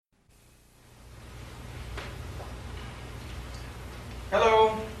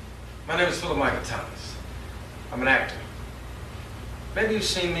My name is Phillip Michael Thomas. I'm an actor. Maybe you've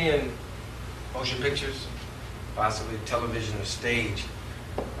seen me in motion pictures, possibly television or stage.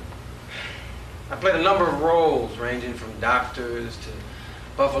 I played a number of roles ranging from doctors to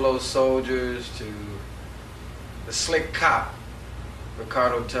Buffalo Soldiers to the slick cop,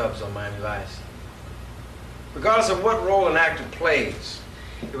 Ricardo Tubbs on Miami Vice. Regardless of what role an actor plays,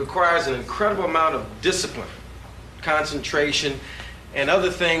 it requires an incredible amount of discipline, concentration, and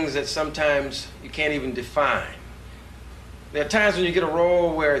other things that sometimes you can't even define. There are times when you get a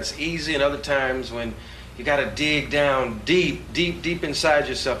role where it's easy and other times when you got to dig down deep, deep, deep inside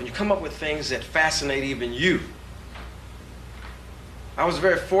yourself and you come up with things that fascinate even you. I was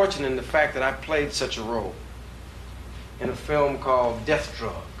very fortunate in the fact that I played such a role in a film called Death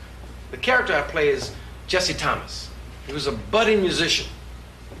Drug. The character I play is Jesse Thomas. He was a budding musician.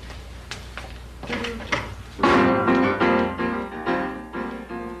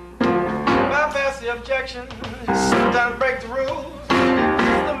 Bypass the objection, sometimes break the rules.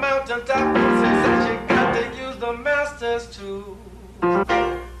 Use the mountaintop success, you got to use the master's tools.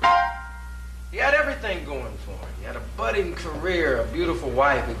 He had everything going for him. He had a budding career, a beautiful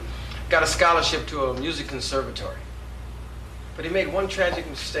wife. He got a scholarship to a music conservatory. But he made one tragic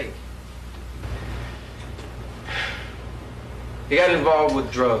mistake. He got involved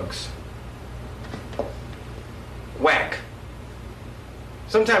with drugs. Whack.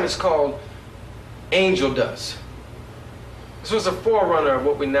 Sometimes it's called angel dust. This was a forerunner of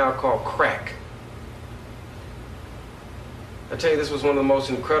what we now call crack. I tell you, this was one of the most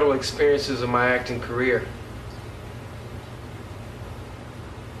incredible experiences of my acting career.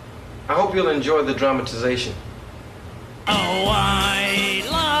 I hope you'll enjoy the dramatization. Oh, I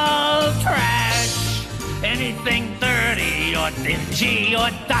love trash. Anything dirty or dingy or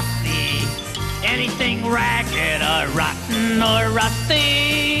dusty. Anything ragged or rotten or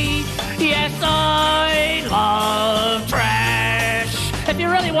rusty. Yes, I love trash. If you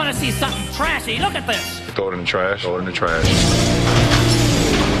really want to see something trashy, look at this. Throw it in the trash. Throw it in the trash.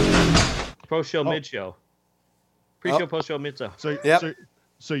 Post-show, mid-show. Pre-show, post-show, mid-show.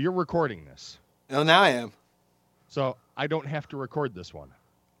 So you're recording this. Oh, now I am. So I don't have to record this one.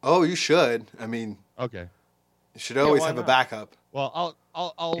 Oh, you should. I mean, okay. You should always have a backup. Well,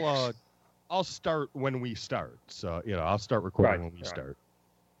 I'll start when we start. So I'll start recording when we start.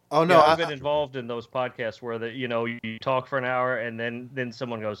 Oh no, I've been involved in those podcasts where you talk for an hour and then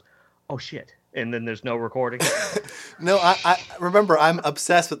someone goes, "Oh shit," and then there's no recording. No, I remember I'm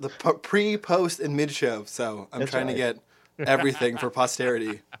obsessed with the pre, post, and mid show. So I'm trying to get everything for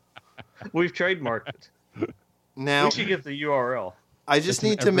posterity. We've trademarked it. Now we should get the URL. I just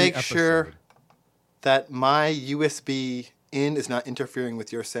need to make sure that my USB in is not interfering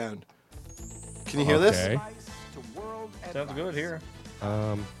with your sound. Can you hear this? Sounds good here.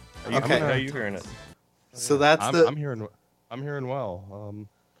 Okay. How are you hearing it? So that's I'm hearing well.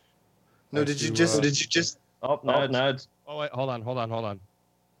 No, did you just? Oh no, it's. Oh wait, hold on.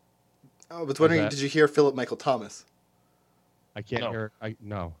 I was wondering, did you hear Phillip Michael Thomas? I can't hear.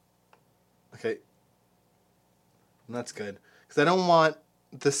 No. Okay. And that's good because I don't want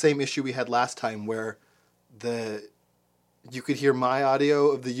the same issue we had last time where you could hear my audio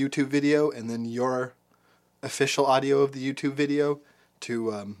of the YouTube video and then your official audio of the YouTube video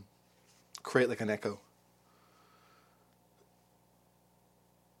to create like an echo.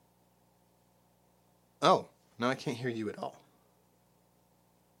 Oh, now I can't hear you at all.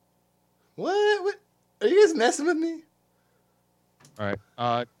 What? Are you guys messing with me? All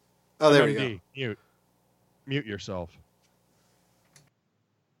right. Oh, there we go. Mute yourself.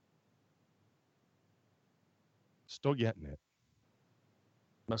 Still getting it.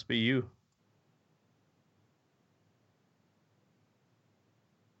 Must be you.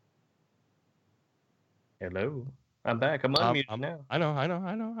 Hello. I'm back. I'm unmuted now. I know.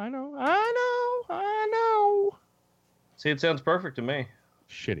 See, it sounds perfect to me.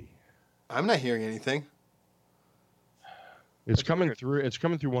 Shitty. I'm not hearing anything. It's coming through. It's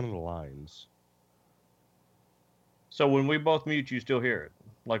coming through one of the lines. So when we both mute, you still hear it,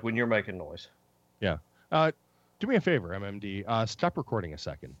 like when you're making noise. Yeah. Do me a favor, MMD. Stop recording a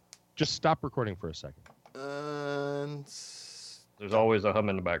second. Just stop recording for a second. There's always a hum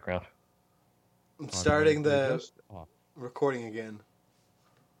in the background. I'm starting the recording again.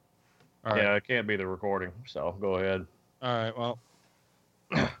 All right. Yeah, it can't be the recording, so go ahead. All right, well.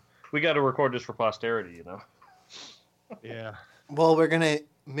 We got to record this for posterity, Yeah. Well, we're going to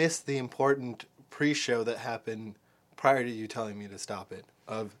miss the important pre-show that happened prior to you telling me to stop it.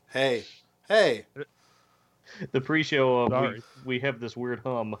 Hey. The pre-show of we have this weird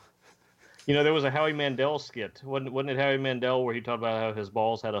hum. There was a Howie Mandel skit. Wasn't it Howie Mandel where he talked about how his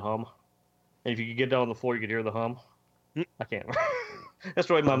balls had a hum? And if you could get down on the floor, you could hear the hum. I can't. That's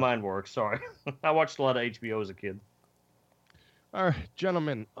the way my mind works. Sorry. I watched a lot of HBO as a kid. All right,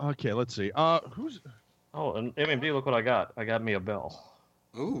 gentlemen. Okay, let's see. Who's? Oh, and MMD, look what I got. I got me a bell.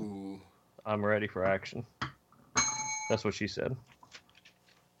 Ooh. I'm ready for action. That's what she said.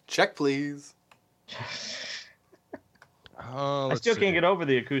 Check, please. I still can't get over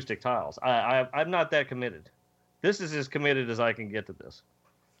the acoustic tiles. I'm not that committed. This is as committed as I can get to this.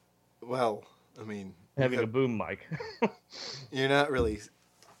 Well, I mean, Having a boom mic. you're not really.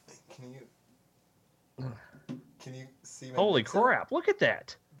 Can you see? My Holy pixel? crap! Look at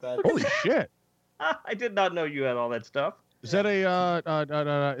that. Holy shit! I did not know you had all that stuff. Is that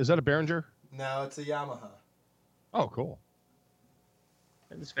a is that a Behringer? No, it's a Yamaha. Oh, cool.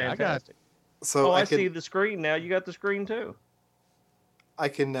 It's fantastic. So I see the screen now. You got the screen too. I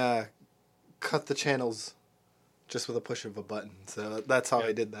can cut the channels just with a push of a button. So that's how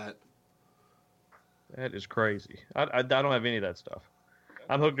I did that. That is crazy. I don't have any of that stuff.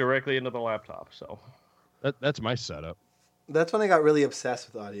 I'm hooked directly into the laptop, so. That's my setup. That's when I got really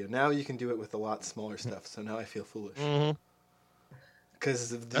obsessed with audio. Now you can do it with a lot smaller stuff. So now I feel foolish.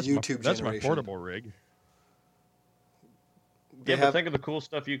 Because of the YouTube generation. That's my portable rig. But think of the cool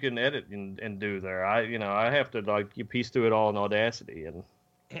stuff you can edit and do there. I have to you piece through it all in Audacity and.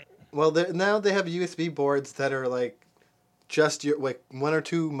 Well, now they have USB boards that are like just your one or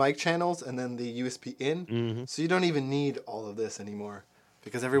two mic channels and then the USB in. Mm-hmm. So you don't even need all of this anymore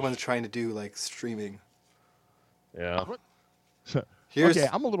because everyone's trying to do like streaming. Yeah. Okay,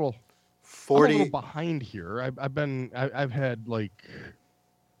 I'm a little behind here. I've had like a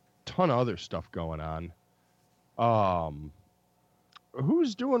ton of other stuff going on.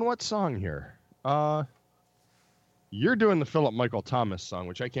 Who's doing what song here? You're doing the Phillip Michael Thomas song,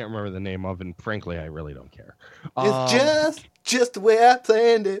 which I can't remember the name of, and frankly, I really don't care. It's just the way I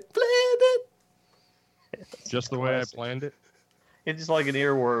planned it. Just the way I planned it? It's just like an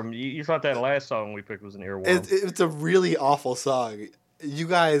earworm. You thought that last song we picked was an earworm. It's a really awful song. You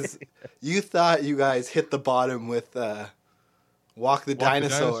guys, you thought you guys hit the bottom with Walk the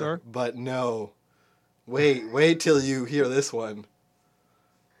Dinosaur, but no. Wait till you hear this one.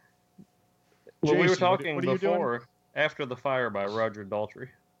 Well, Jason, we were talking what are you before, doing? After the Fire by Roger Daltrey.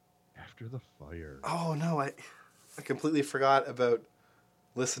 After the Fire. Oh, no, I completely forgot about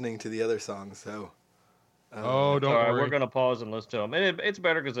listening to the other songs, so... don't worry. We're going to pause and listen to them. And it's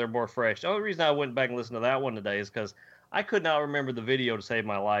better because they're more fresh. The only reason I went back and listened to that one today is because I could not remember the video to save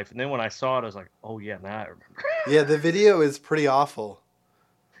my life. And then when I saw it, I was like, oh, yeah, now I remember. Yeah, the video is pretty awful.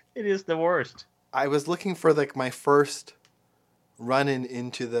 It is the worst. I was looking for, like, my first run-in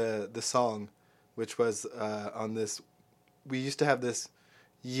into the song, which was on this... We used to have this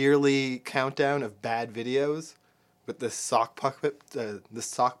yearly countdown of bad videos with this sock puppet,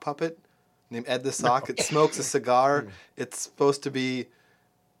 named Ed the Sock. It smokes a cigar. It's supposed to be...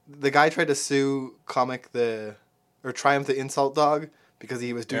 The guy tried to sue Triumph the Insult Dog because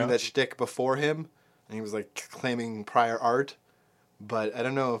he was doing that shtick before him, and he was like claiming prior art. But I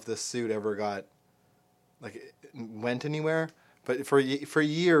don't know if the suit ever went anywhere. But for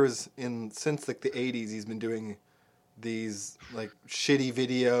years since like the 80s, he's been doing these like shitty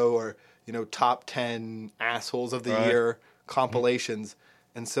video or top 10 assholes of the year compilations.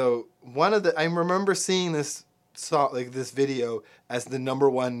 And so I remember seeing this video as the number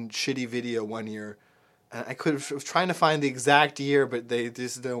one shitty video one year, and I was trying to find the exact year, but they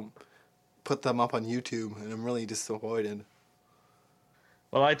just don't put them up on YouTube, and I'm really disappointed.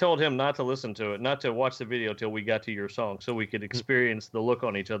 Well, I told him not to listen to it, not to watch the video till we got to your song, so we could experience the look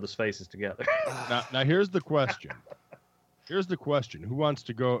on each other's faces together. Now here's the question. Who wants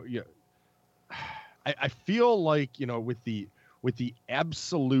to go? Yeah, I feel like with the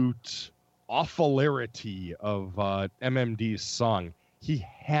absolute awfularity of MMD's song, he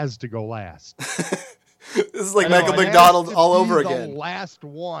has to go last. This is like Michael McDonald all over again. The last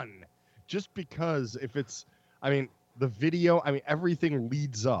one, just because the video, everything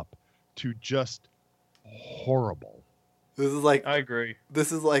leads up to just horrible. This is like I agree.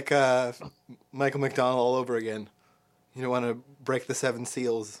 This is like Michael McDonald all over again. You don't want to break the 7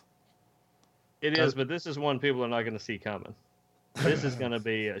 seals. It is, but this is one people are not going to see coming. This is going to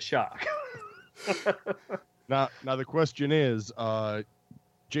be a shock. Now the question is,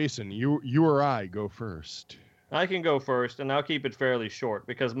 Jason, you or I go first? I can go first, and I'll keep it fairly short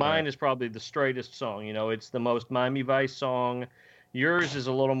because mine is probably the straightest song. It's the most Miami Vice song. Yours is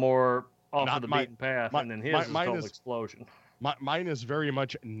a little more off of the beaten path, and then his is called Explosion. Mine is very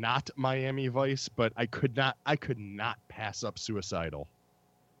much not Miami Vice, but I could not pass up Suicidal.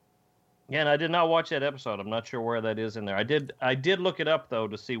 Yeah, and I did not watch that episode. I'm not sure where that is in there. I did look it up though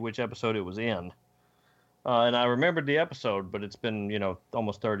to see which episode it was in, and I remembered the episode, but it's been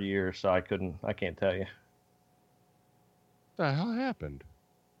almost 30 years, so I can't tell you. What the hell happened?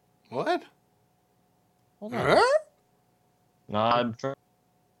 What? Hold on. No, I'm from.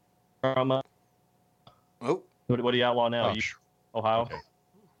 Oh. What do you outlaw now? Ohio.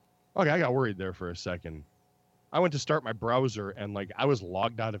 Okay, I got worried there for a second. I went to start my browser and I was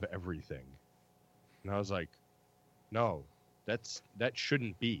logged out of everything, and I was like, "No, that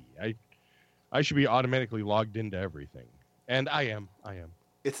shouldn't be. I should be automatically logged into everything." And I am.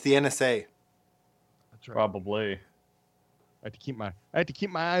 It's the NSA. That's right. Probably. I had to keep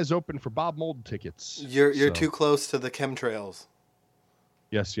my eyes open for Bob Mould tickets. You're too close to the chemtrails.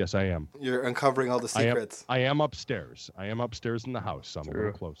 Yes, I am. You're uncovering all the secrets. I am upstairs. I am upstairs in the house. So I'm a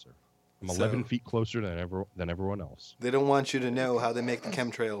little closer. I'm 11 feet closer than everyone else. They don't want you to know how they make the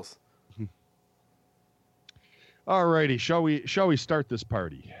chemtrails. Alrighty, shall we start this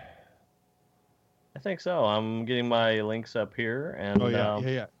party? I think so. I'm getting my links up here, and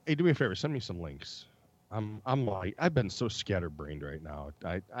yeah. Hey, do me a favor, send me some links. I've been so scatterbrained right now.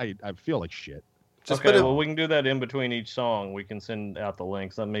 I feel like shit. Well, we can do that in between each song. We can send out the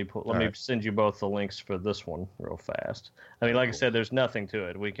links. Let me send you both the links for this one real fast. I mean, like I said, there's nothing to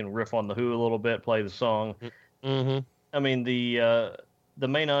it. We can riff on the Who a little bit, play the song. Mm-hmm. I mean, the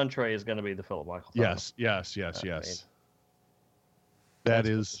main entree is going to be the Phillip Micheal. Yes. That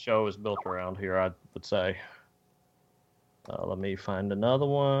is what the show is built around here, I would say. Let me find another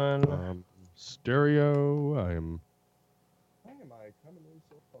one. Stereo. Why am I coming in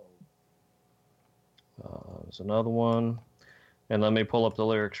so close? There's another one. And let me pull up the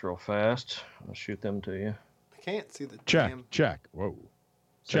lyrics real fast. I'll shoot them to you. I can't see the check. Whoa.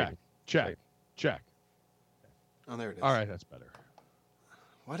 Check. Oh, there it is. All right, that's better.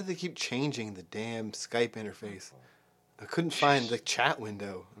 Why do they keep changing the damn Skype interface? I couldn't find the chat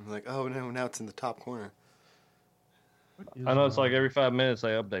window. I'm like, oh no, now it's in the top corner. I know it's like every 5 minutes they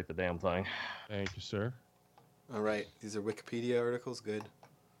update the damn thing. Thank you, sir. All right, these are Wikipedia articles. Good.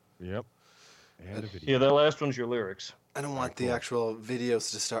 Yep. And a video. Yeah, that last one's your lyrics. I don't want the actual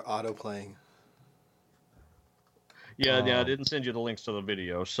videos to start auto-playing. Yeah, I didn't send you the links to the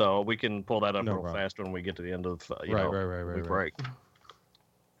video, so we can pull that up real fast when we get to the end of the break.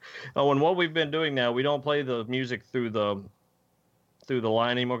 Oh, and what we've been doing now, we don't play the music through the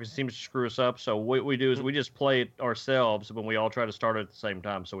line anymore because it seems to screw us up. So what we do is we just play it ourselves, but we all try to start it at the same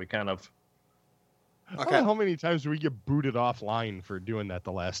time. So we kind of. Okay. How many times did we get booted offline for doing that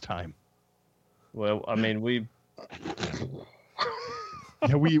the last time? Well, I mean, we blew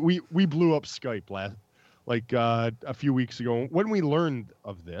up Skype a few weeks ago. When we learned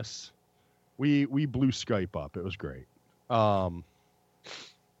of this, we blew Skype up. It was great.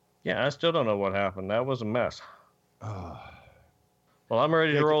 Yeah, I still don't know what happened. That was a mess. Well, I'm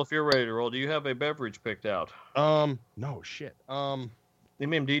ready to roll if you're ready to roll. Do you have a beverage picked out? No, shit.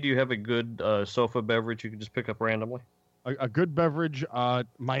 MMD, do you have a good sofa beverage you can just pick up randomly? A good beverage,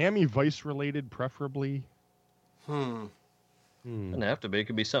 Miami Vice related, preferably. Doesn't have to be. It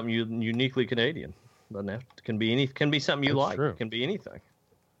could be something uniquely Canadian. Doesn't have to. Can be something you like. True. It can be anything.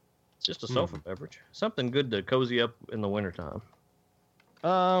 It's just a sofa beverage. Something good to cozy up in the wintertime.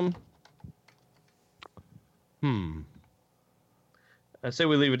 I say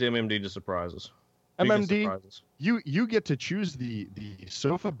we leave it to MMD to surprise us. MMD, you get to choose the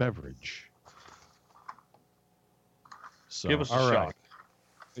sofa beverage. So, give us a shock.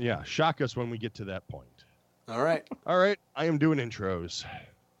 Yeah, shock us when we get to that point. All right. I am doing intros.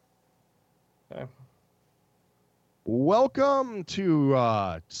 Okay. Welcome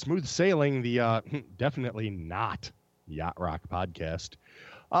to Smooth Sailing, the definitely not Yacht Rock podcast.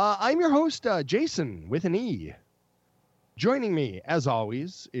 I'm your host, Jason, with an E. Joining me, as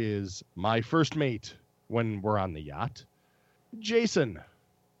always, is my first mate when we're on the yacht, Jason.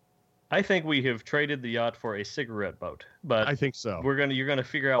 I think we have traded the yacht for a cigarette boat, but I think so. You're gonna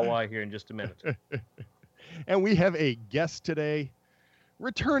figure out why here in just a minute. And we have a guest today,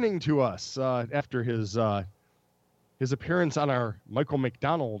 returning to us after his appearance on our Michael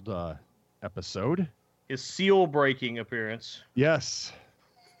McDonald episode. His seal-breaking appearance. Yes,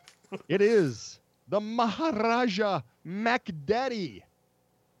 it is the Maharaja MacDaddy.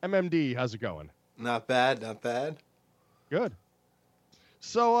 MMD, how's it going? Not bad, not bad. Good.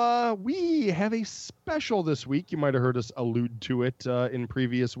 So we have a special this week. You might have heard us allude to it in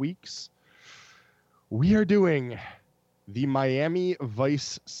previous weeks. We are doing the Miami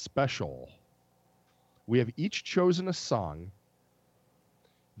Vice special. We have each chosen a song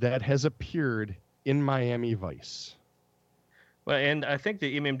that has appeared in Miami Vice. Well, and I think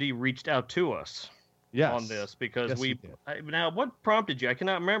the MMD reached out to us on this because now what prompted you? I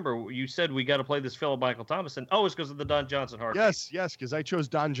cannot remember. You said we got to play this Phillip Michael Thomas, and it's because of the Don Johnson heartbeat. Yes, because I chose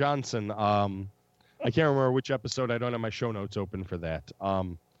Don Johnson. I can't remember which episode. I don't have my show notes open for that.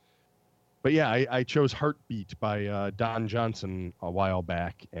 But yeah, I chose Heartbeat by Don Johnson a while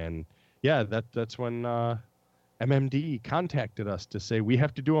back, and yeah, that's when MMD contacted us to say we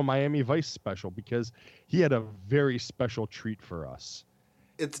have to do a Miami Vice special because he had a very special treat for us.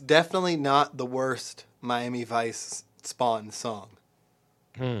 It's definitely not the worst Miami Vice Spawn song.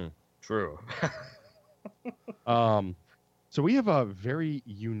 True. So we have a very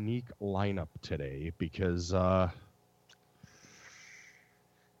unique lineup today because,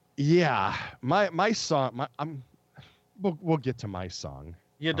 my song. We'll get to my ssong.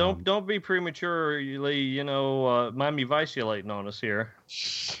 Yeah, don't be prematurely, Miami Vice-ulating on us here.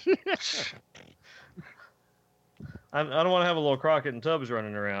 I don't want to have a little Crockett and Tubbs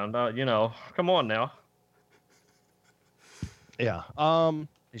running around. Come on now. Yeah.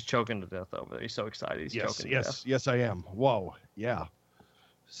 He's choking to death over there. He's so excited. He's choking to death. Yes, I am. Whoa. Yeah.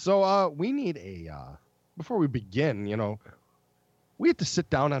 So we need before we begin, we have to sit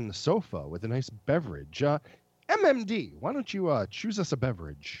down on the sofa with a nice beverage. MMD, why don't you choose us a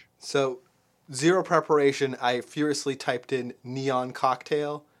beverage? So, zero preparation. I furiously typed in neon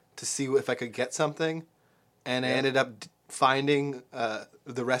cocktail to see if I could get something. And I ended up finding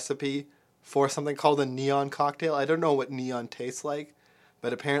the recipe for something called a neon cocktail. I don't know what neon tastes like,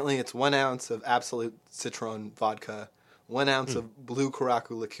 but apparently it's 1 ounce of Absolute Citron vodka, 1 ounce of blue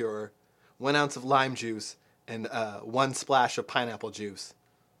Karaku liqueur, 1 ounce of lime juice, and 1 splash of pineapple juice.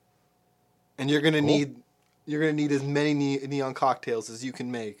 And you're gonna need as many neon cocktails as you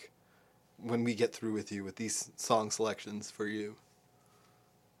can make when we get through with you with these song selections for you.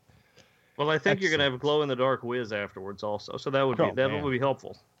 Well, I think you're gonna have a glow in the dark whiz afterwards, also. So that would be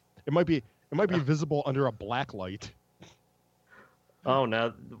helpful. It might be visible under a black light. Oh,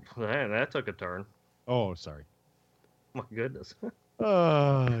 now that took a turn. Oh, sorry. My goodness.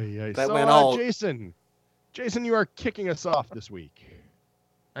 Yeah. That went all. Jason, you are kicking us off this week.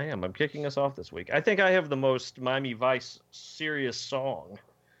 I am. I'm kicking us off this week. I think I have the most Miami Vice serious song.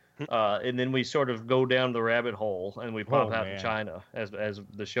 And then we sort of go down the rabbit hole and we pop out to China as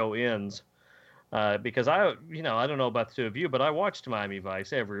the show ends. Because I don't know about the two of you, but I watched Miami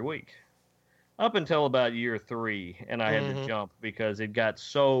Vice every week up until about year 3, and I had to jump because it got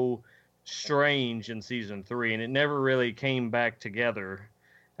so strange in season 3, and it never really came back together.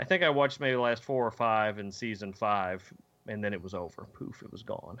 I think I watched maybe the last 4 or 5 in season 5, and then it was over. Poof, it was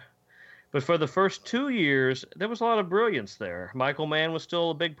gone. But for the first 2 years, there was a lot of brilliance there. Michael Mann was still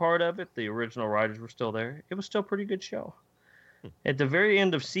a big part of it. The original writers were still there. It was still a pretty good show. At the very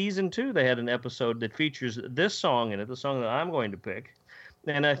end of season 2, they had an episode that features this song in it, the song that I'm going to pick.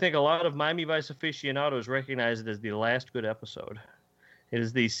 And I think a lot of Miami Vice aficionados recognize it as the last good episode. It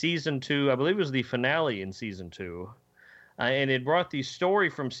is the season 2, I believe it was the finale in season 2. And it brought the story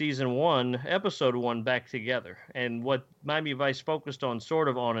from season 1, episode 1, back together. And what Miami Vice focused on sort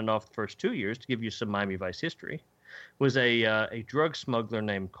of on and off the first 2 years, to give you some Miami Vice history, was a drug smuggler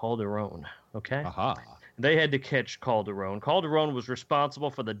named Calderon. Okay? Aha. They had to catch Calderon. Calderon was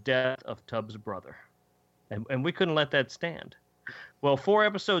responsible for the death of Tubbs' brother. And we couldn't let that stand. Well, 4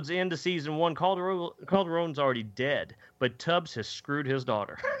 episodes into season 1, Calderon's already dead, but Tubbs has screwed his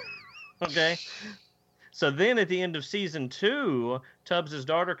daughter. Okay? So then at the end of season 2, Tubbs'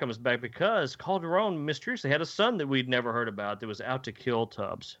 daughter comes back because Calderon mysteriously had a son that we'd never heard about that was out to kill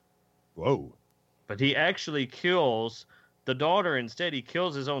Tubbs. Whoa. But he actually kills the daughter instead. He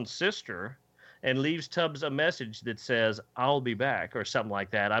kills his own sister and leaves Tubbs a message that says, "I'll be back," or something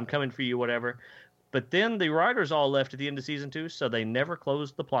like that. "I'm coming for you," whatever. But then the writers all left at the end of season 2, so they never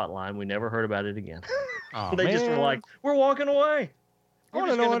closed the plot line. We never heard about it again. They just were like, "We're walking away." I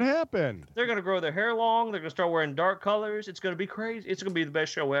want to know what happened. They're going to grow their hair long. They're going to start wearing dark colors. It's going to be crazy. It's going to be the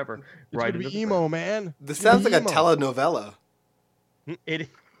best show ever. It's going to be emo, man. This sounds like a telenovela. It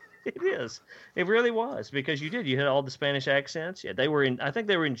is. It really was, because you had all the Spanish accents. Yeah, I think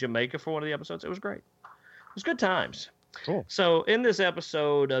they were in Jamaica for one of the episodes. It was great. It was good times. Cool. So in this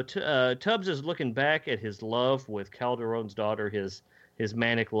episode, Tubbs is looking back at his love with Calderon's daughter, his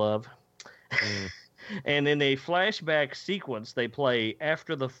manic love. And in a flashback sequence, they play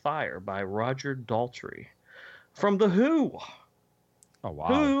 "After the Fire" by Roger Daltrey from The Who. Oh,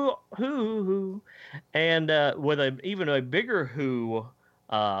 wow. Who. And with even a bigger Who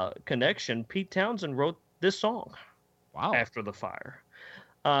connection, Pete Townsend wrote this song, Wow. "After the Fire."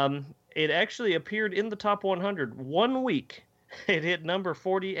 It actually appeared in the top 100 1 week. It hit number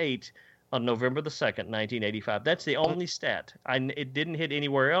 48 on November the 2nd, 1985. That's the only stat. It didn't hit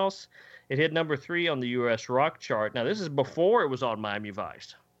anywhere else. It hit number 3 on the U.S. rock chart. Now, this is before it was on Miami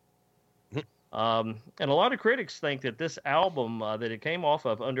Vice. And a lot of critics think that this album that it came off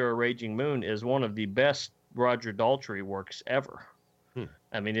of, Under a Raging Moon, is one of the best Roger Daltrey works ever.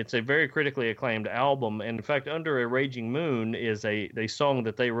 I mean, it's a very critically acclaimed album. And in fact, Under a Raging Moon is a song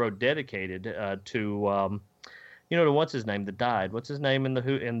that they wrote dedicated to, to what's his name that died? What's his name in the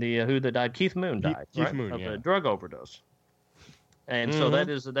Who that died? Keith Moon died, Keith right? Moon, of yeah. a drug overdose. And so that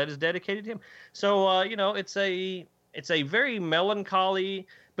is dedicated to him. So it's a very melancholy,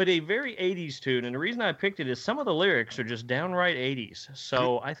 but a very 80s tune. And the reason I picked it is some of the lyrics are just downright 80s.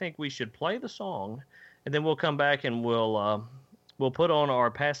 So I think we should play the song, and then we'll come back and we'll put on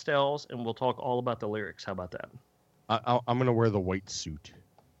our pastels and we'll talk all about the lyrics. How about that? I'm going to wear the white suit.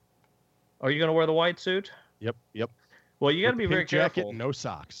 Are you going to wear the white suit? Yep. Well, you got to be very jacket, careful. No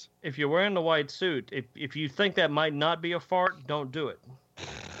socks. If you're wearing the white suit, if you think that might not be a fart, don't do it.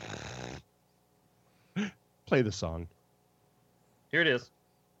 Play the song. Here it is.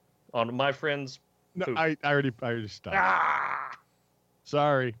 On my friend's No, poop. I already stopped.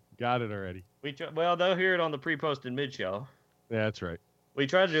 Sorry, got it already. Well, they'll hear it on the pre-posted mid-show. Yeah, that's right. We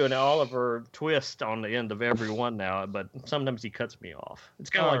try to do an Oliver twist on the end of every one now, but sometimes he cuts me off. It's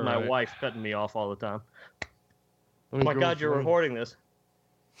kind of like my wife cutting me off all the time. Oh my God, you're recording this.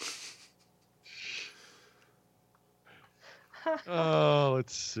 Oh,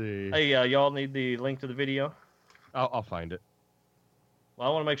 let's see. Hey, y'all need the link to the video? I'll find it. Well,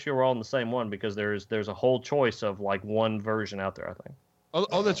 I want to make sure we're all on the same one because there's a whole choice of like one version out there, I think.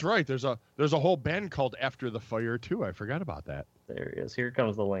 Oh, that's right. There's a whole band called After the Fire too. I forgot about that. There it is. Here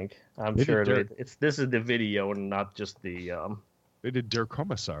comes the link. I'm sure this is the video and not just the. They did Der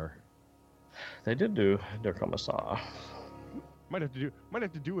Kommissar. They did do Der Kommissar. Might have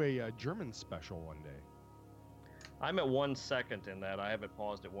to do a German special one day. I'm at 1 second in that. I have it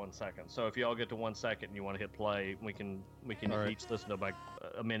paused at 1 second. So if y'all get to 1 second and you want to hit play, we can each listen to about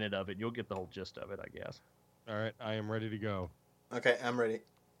a minute of it. You'll get the whole gist of it, I guess. All right, I am ready to go. Okay, I'm ready.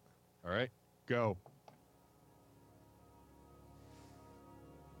 All right, go.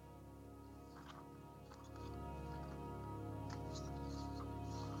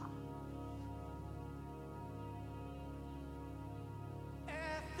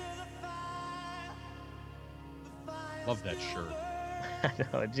 Love that shirt. I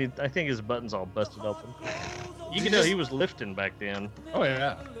know. I think his button's all busted open. You can tell he was lifting back then. Oh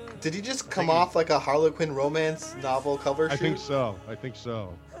yeah. Did he just come off like a Harlequin romance novel cover shoot? I think so. I think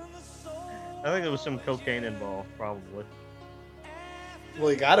there was some cocaine involved, probably.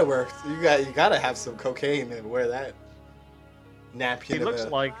 Well, you gotta have some cocaine and wear that napkin. He looks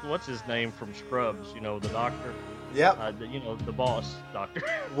like what's his name from Scrubs? You know, the doctor. Yep. The boss doctor.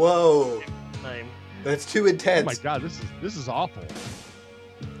 Whoa. Name. That's too intense. Oh my God, this is awful.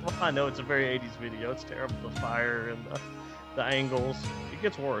 Well, I know it's a very 80s video. It's terrible. The fire and the angles. It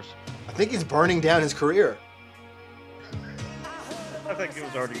gets worse. I think he's burning down his career. I think it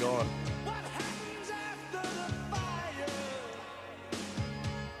was already gone.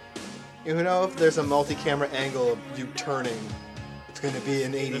 You know, if there's a multi-camera angle of you turning, it's going to be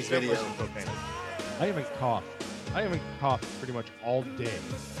an 80s video. I haven't coughed pretty much all day,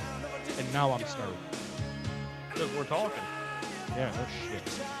 and now I'm starving. Because we're talking. Yeah, no shit.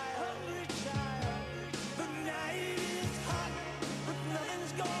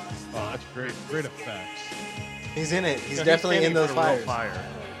 Oh, that's great. Great effects. He's in it. He's definitely in those fires. Fire.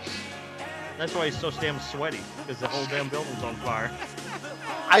 That's why he's so damn sweaty, because the whole damn building's on fire.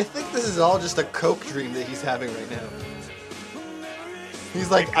 I think this is all just a coke dream that he's having right now. He's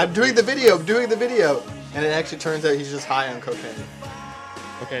like, I'm doing the video, and it actually turns out he's just high on cocaine.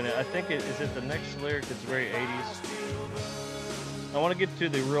 Okay, now I think is it the next lyric that's very 80s? I want to get to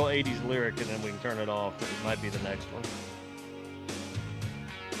the real 80s lyric, and then we can turn it off. It might be the next one.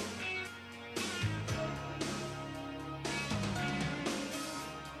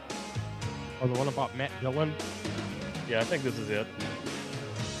 Oh, the one about Matt Dillon? Yeah, I think this is it.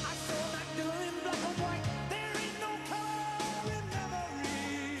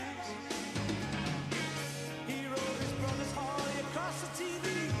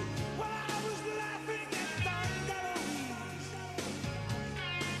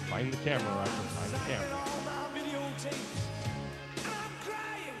 Find the camera, Roger. Find the camera.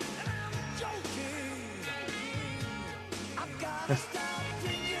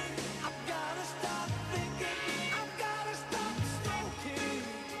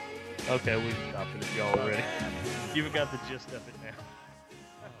 Okay, we stopped it if y'all already. You've got the gist of it now.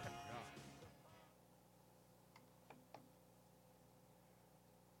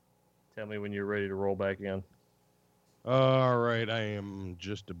 Tell me when you're ready to roll back in. All right, I am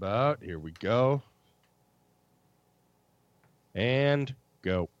just about. Here we go. And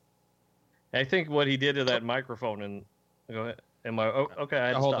go. I think what he did to that microphone and go ahead. Okay? I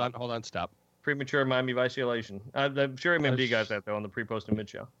had to hold stop. on, stop. Premature Miami violation. I'm sure MMD got that though on the pre-post and mid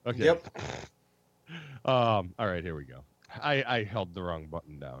show. Okay. Yep. All right, here we go. I held the wrong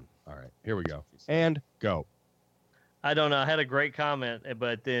button down. All right, here we go. And go. I don't know. I had a great comment,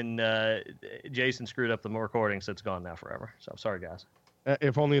 but then Jason screwed up the recording, so it's gone now forever. So sorry, guys.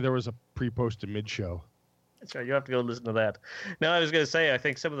 If only there was a pre-post and mid show. That's right. You have to go listen to that. No, I was going to say, I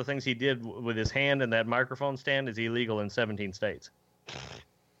think some of the things he did with his hand and that microphone stand is illegal in 17 states.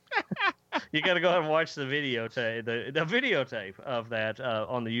 You got to go ahead and watch the videotape, the videotape of that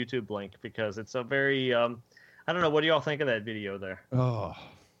on the YouTube link, because it's a very, I don't know, what do y'all think of that video there? Oh,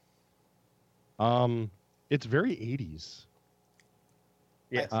 it's very 80s.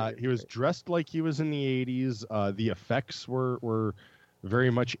 Yeah, he was dressed like he was in the 80s. The effects were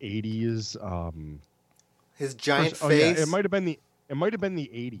very much 80s. His giant face. Yeah, it might have been the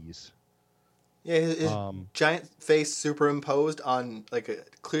 80s. Yeah, his giant face superimposed on like a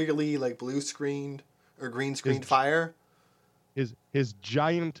clearly like blue screened or green screened fire. His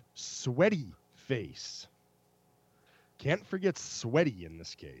giant sweaty face. Can't forget sweaty in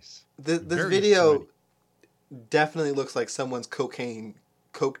this case. This video sweaty. Definitely looks like someone's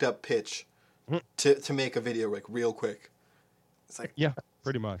coked up pitch to make a video like real quick. It's like yeah,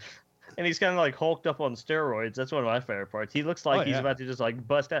 pretty much. And he's kind of like hulked up on steroids. That's one of my favorite parts. He looks like he's about to just like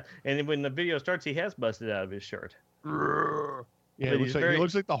bust out. And when the video starts, he has busted out of his shirt. Yeah, he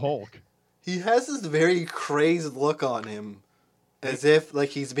looks like the Hulk. He has this very crazed look on him, as if like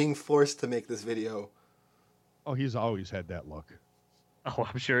he's being forced to make this video. Oh, he's always had that look. Oh,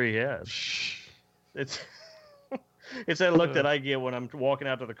 I'm sure he has. It's that look that I get when I'm walking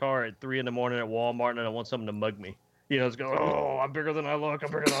out to the car at 3 a.m. at Walmart and I want someone to mug me. You know, it's going, oh, I'm bigger than I look.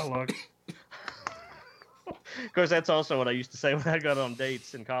 I'm bigger than I look. Of course, that's also what I used to say when I got on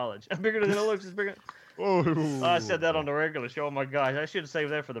dates in college. I'm bigger than I look. Just bigger. Oh, I said that on the regular show. Oh, my gosh. I should have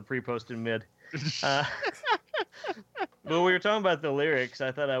saved that for the pre-post and mid. When we were talking about the lyrics,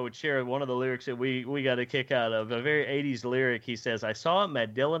 I thought I would share one of the lyrics that we got a kick out of. A very 80s lyric. He says, I saw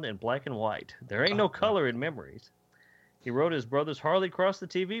Matt Dillon in black and white. There ain't no color in memories. He rode his brother's Harley across the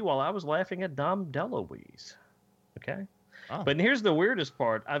TV while I was laughing at Dom DeLuise. Okay? Oh. But here's the weirdest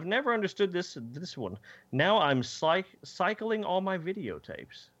part. I've never understood this one. Now I'm cycling all my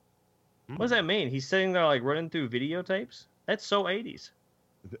videotapes. What does that mean? He's sitting there like running through videotapes? That's so 80s.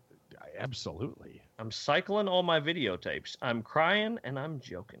 Absolutely. I'm cycling all my videotapes. I'm crying and I'm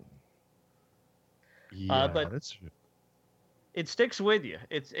joking. Yeah, but it sticks with you.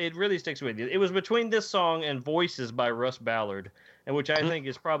 It really sticks with you. It was between this song and Voices by Russ Ballard, and which I think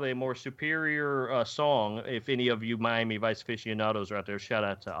is probably a more superior song. If any of you Miami Vice aficionados are out there, shout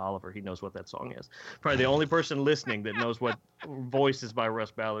out to Oliver. He knows what that song is. Probably the only person listening that knows what Voices by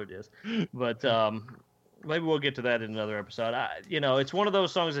Russ Ballard is. But maybe we'll get to that in another episode. It's one of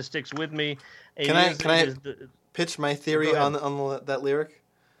those songs that sticks with me. Can I pitch my theory on that lyric?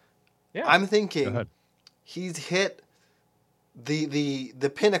 Yeah. I'm thinking he's hit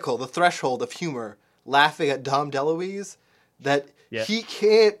the pinnacle, the threshold of humor, laughing at Dom DeLuise, that he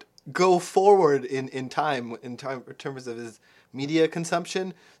can't go forward in terms of his media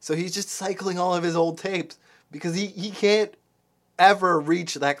consumption. So he's just cycling all of his old tapes because he can't ever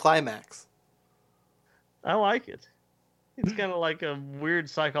reach that climax. I like it. It's kind of like a weird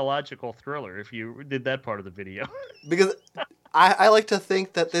psychological thriller if you did that part of the video. Because I like to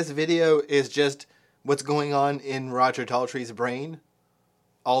think that this video is just what's going on in Roger Daltrey's brain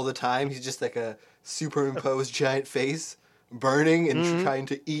all the time. He's just like a superimposed giant face burning and trying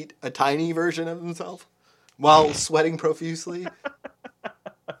to eat a tiny version of himself while sweating profusely.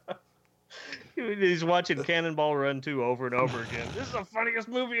 He's watching Cannonball Run 2 over and over again. This is the funniest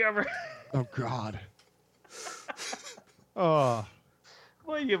movie ever. Oh, God. Oh.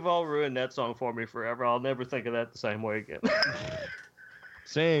 Well, you've all ruined that song for me forever. I'll never think of that the same way again.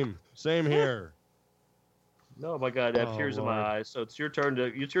 Same here. No, my God, I have tears in my eyes. So it's your turn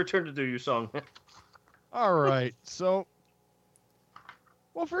to do your song. All right. So,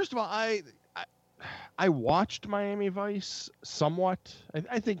 well, first of all, I watched Miami Vice somewhat.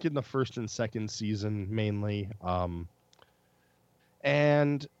 I think in the first and second season mainly.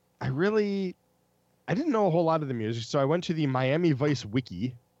 And I didn't know a whole lot of the music, so I went to the Miami Vice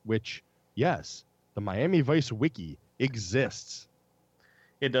wiki, which, yes, the Miami Vice wiki exists.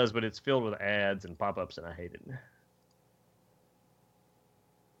 It does, but it's filled with ads and pop-ups, and I hate it.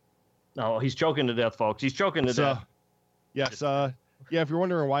 Oh, he's choking to death, folks. He's choking to death. Yes, Yeah, if you're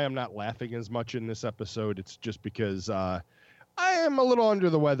wondering why I'm not laughing as much in this episode, it's just because I am a little under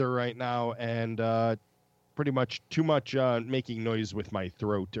the weather right now, and pretty much too much making noise with my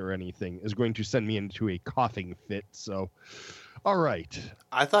throat or anything is going to send me into a coughing fit. So, all right.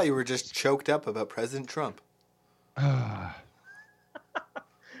 I thought you were just choked up about President Trump.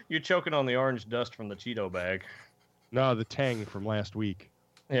 You're choking on the orange dust from the Cheeto bag. No, the tang from last week.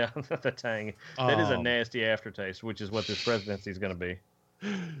 Yeah, the tang. That is a nasty aftertaste, which is what this presidency is going to be.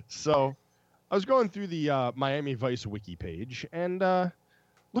 So, I was going through the Miami Vice wiki page and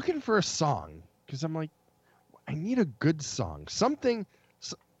looking for a song because I'm like, I need a good song. Something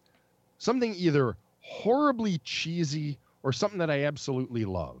either horribly cheesy or something that I absolutely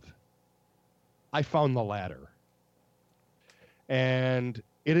love. I found the latter. And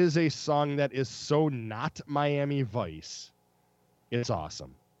it is a song that is so not Miami Vice. It's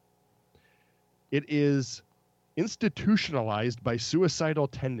awesome. It is institutionalized by Suicidal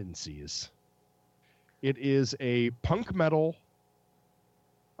Tendencies. It is a punk metal.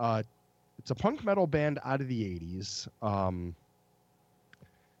 It's a punk metal band out of the 80s.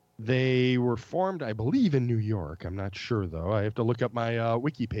 They were formed, I believe, in New York. I'm not sure, though. I have to look up my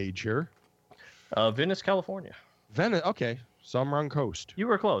wiki page here. Venice, California. Venice, okay. So I'm wrong coast. You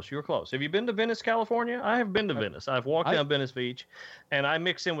were close. Have you been to Venice, California? I have been to Venice. I've walked down Venice Beach, and I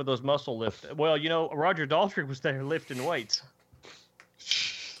mix in with those muscle lifts. Well, Roger Daltrey was there lifting weights.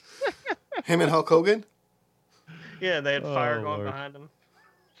 Him and Hulk Hogan? Yeah, they had fire going behind them.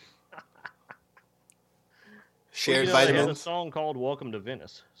 Shared They vitamins. had a song called "Welcome to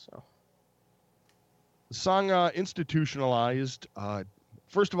Venice." So, the song institutionalized.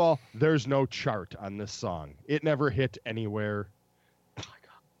 First of all, there's no chart on this song. It never hit anywhere. Oh my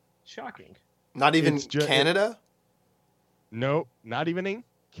God, shocking! Not even Canada. No, not even in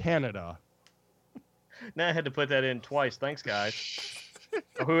Canada. Now I had to put that in twice. Thanks, guys.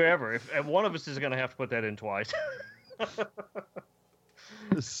 Whoever, if one of us is going to have to put that in twice.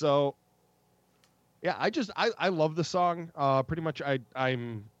 So. Yeah, I love the song. Pretty much,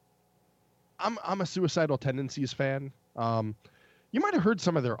 I'm a Suicidal Tendencies fan. You might have heard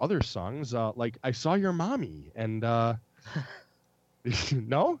some of their other songs, like "I Saw Your Mommy," and no,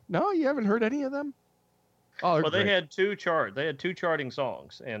 you haven't heard any of them. Oh, well, they had two charting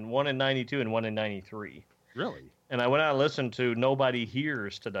songs, and one in '92 and one in '93. Really? And I went out and listened to "Nobody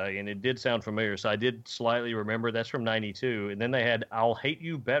Hears" today, and it did sound familiar, so I did slightly remember that's from '92. And then they had "I'll Hate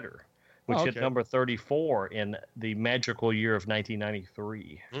You Better," which hit number 34 in the magical year of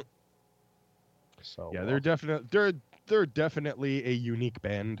 1993. So yeah, they're definitely a unique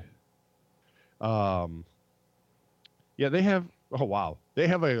band. Yeah, they have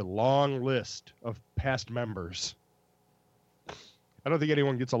a long list of past members. I don't think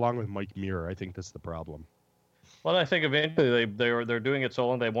anyone gets along with Mike Muir. I think that's the problem. Well, I think eventually they're doing it so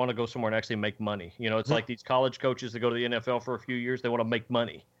long they want to go somewhere and actually make money. It's like these college coaches that go to the NFL for a few years. They want to make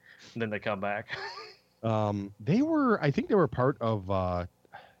money. And then they come back. I think they were part of, I'm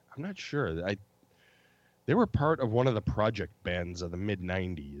not sure. They were part of one of the project bands of the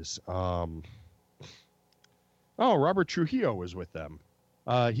mid-90s. Robert Trujillo was with them.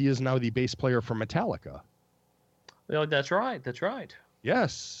 He is now the bass player for Metallica. Oh, that's right.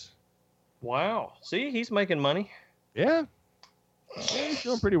 Yes. Wow. See, he's making money. Yeah. He's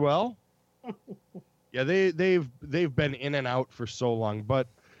doing pretty well. Yeah, they've been in and out for so long, but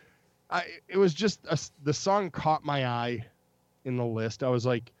it was just the song caught my eye in the list. I was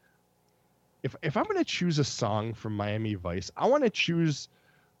like, if I'm going to choose a song from Miami Vice, I want to choose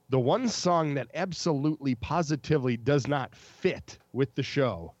the one song that absolutely positively does not fit with the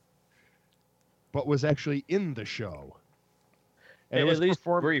show, but was actually in the show. And at least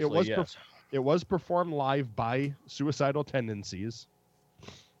briefly, it was performed live by Suicidal Tendencies.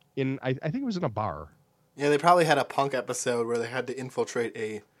 I think it was in a bar. Yeah, they probably had a punk episode where they had to infiltrate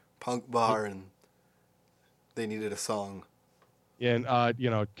a punk bar and they needed a song. Yeah,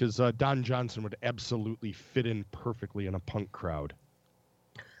 and because Don Johnson would absolutely fit in perfectly in a punk crowd.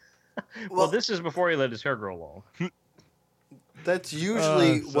 Well, this is before he let his hair grow long. That's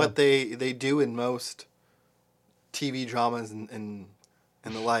usually what they do in most TV dramas and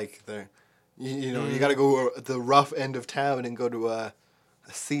the like. You got to go the rough end of town and go to a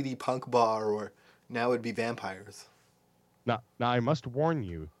seedy punk bar, or now it would be vampires. Now I must warn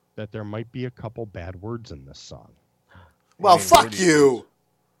you that there might be a couple bad words in this song. Well, fuck you!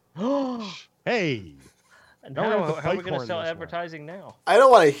 Hey! Now, how are we going to sell advertising now? I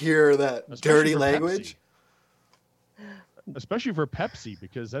don't want to hear that dirty language. Pepsi. Especially for Pepsi,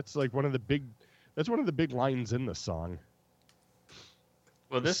 because that's like one of the big lines in the song.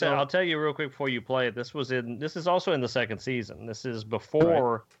 Well, I'll tell you real quick before you play it. This is also in the second season. This is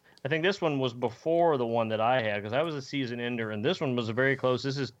before. Right. I think this one was before the one that I had because I was a season ender, and this one was very close.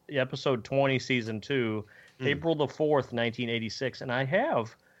 This is episode 20, season 2, April the 4th, 1986, and I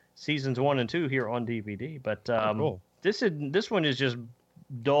have seasons 1 and 2 here on DVD. But cool. This one is just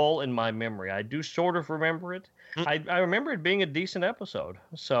dull in my memory. I do sort of remember it. I remember it being a decent episode.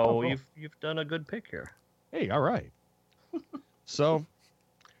 So cool. You've done a good pick here. Hey, all right. So,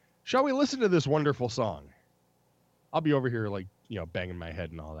 shall we listen to this wonderful song? I'll be over here banging my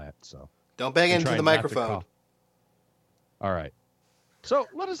head and all that. So don't bang into the microphone. All right. So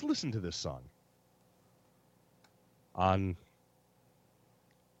let us listen to this song. On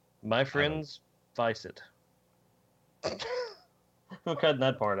My Friends, Vice It. I'm cutting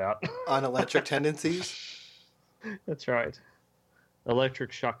that part out. On Electric Tendencies? That's right.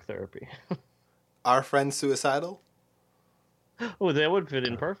 Electric Shock Therapy. Our Friends Suicidal? Oh, that would fit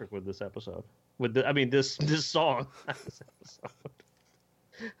in perfect with this episode. This song.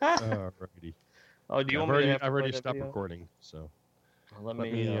 Alrighty. Oh, do you want me to? I've already stopped recording, so let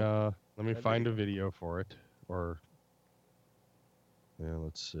me find a video for it. Or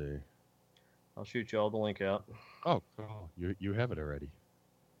let's see. I'll shoot you all the link out. Oh, you have it already.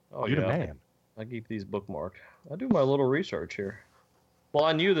 Oh, you're the man. I keep these bookmarked. I do my little research here. Well,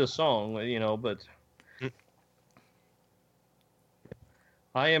 I knew this song, but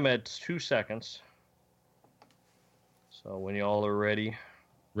I am at 2 seconds. So when y'all are ready,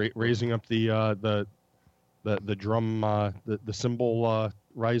 raising up the drum, the cymbal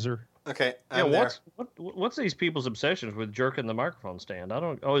riser. Okay. What's these people's obsessions with jerking the microphone stand?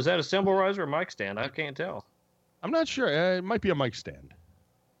 Is that a cymbal riser or mic stand? I can't tell. I'm not sure. It might be a mic stand.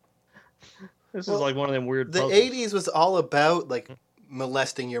 This is like one of them weird. The puzzles. 80s was all about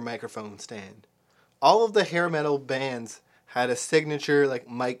molesting your microphone stand. All of the hair metal bands had a signature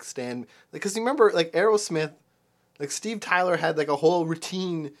mic stand. Because you remember Aerosmith, Steve Tyler had a whole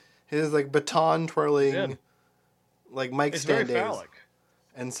routine. His baton twirling, mic it's stand very days. phallic.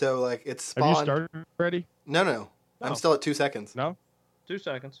 And so it spawned. Have you started already? No. I'm still at 2 seconds. No. 2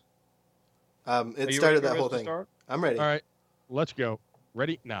 seconds. It started that whole thing. I'm ready. All right, let's go.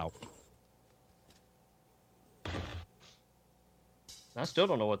 Ready now. I still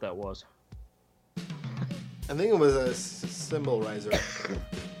don't know what that was. I think it was a cymbal riser. Or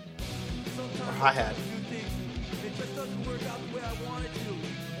hi-hat.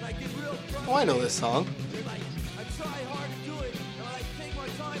 Oh, I know this song.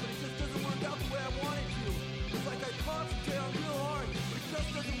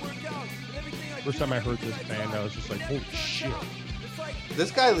 First time I heard this band, I was just like, holy shit.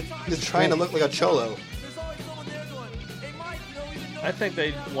 This guy is trying to look like a cholo. I think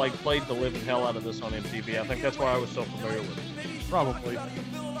they played the living hell out of this on MTV. I think that's why I was so familiar with it. Probably. I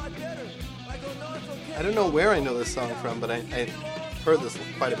don't know where I know this song from, but I heard this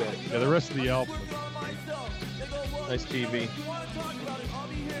quite a bit. Yeah, the rest of the album. Nice TV.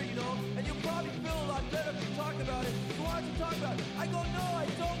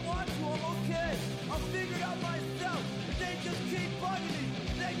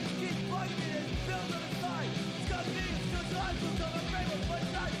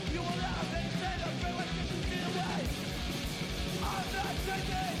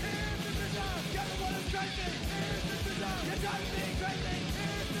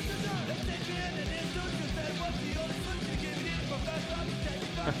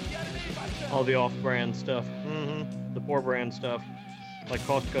 All the off-brand stuff. Mm-hmm. The poor brand stuff. Like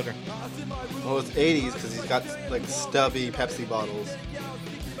Cost Cutter. Well, it's 80s because he's got stubby Pepsi bottles.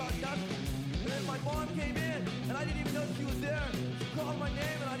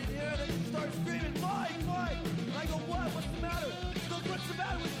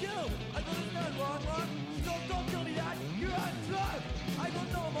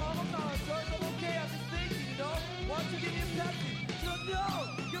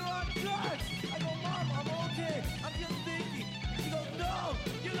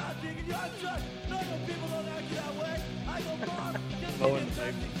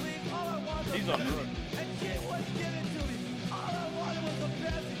 He's on the road.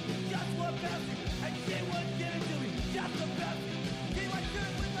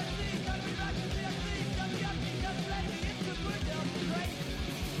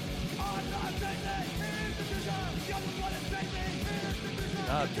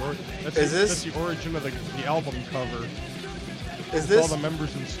 That's the origin of the album cover. Is this all the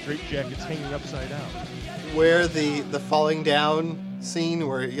members in straitjackets hanging upside down? Where the falling down scene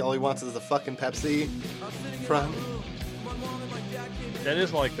where all he wants is the fucking Pepsi from? That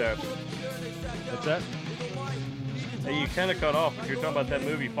is like that. What's that? Hey, you kind of cut off, but you're talking about that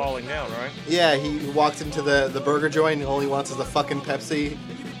movie Falling Down, right? Yeah, he walks into the burger joint and all he wants is a fucking Pepsi,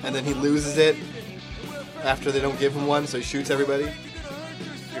 and then he loses it after they don't give him one, so he shoots everybody.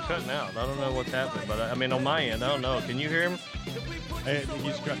 You're cutting out. I don't know what's happening, but I mean, on my end, I don't know. Can you hear him?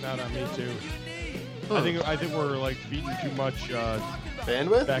 He's cutting out on me too. I think we're like feeding too much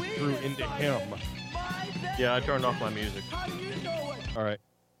bandwidth back through into him. Yeah, I turned off my music. All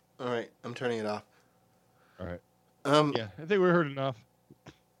right, I'm turning it off. All right. Yeah, I think we heard enough.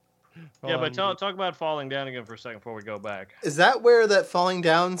 Yeah, but talk about Falling Down again for a second before we go back. Is that where that falling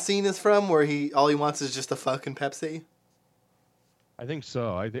down scene is from, where all he wants is just a fucking Pepsi? I think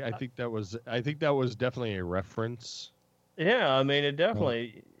so. I think that was definitely a reference. Yeah, I mean, it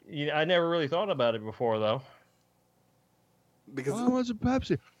definitely. I never really thought about it before, though. Because it was a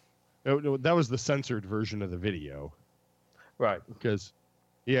Pepsi. No, that was the censored version of the video. Right. Because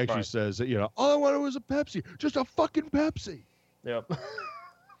he actually says that, all I wanted was a Pepsi. Just a fucking Pepsi. Yep.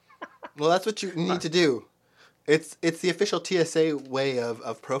 Well, that's what you need to do. It's the official TSA way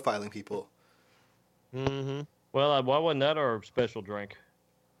of profiling people. Mm-hmm. Well, why wasn't that our special drink?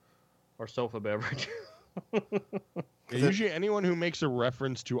 Our sofa beverage? Usually anyone who makes a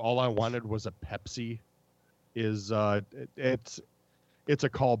reference to all I wanted was a Pepsi is it's a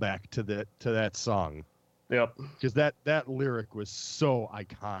callback to that song. Yep. Because that lyric was so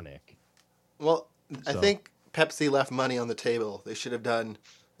iconic. Well, I think Pepsi left money on the table. They should have done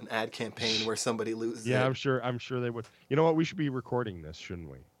an ad campaign where somebody loses. Yeah, I'm sure they would. You know what? We should be recording this, shouldn't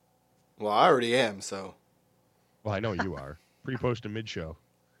we? Well, I already am, so. Well, I know you are. Pre, post, and mid show.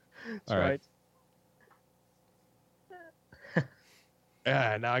 That's right.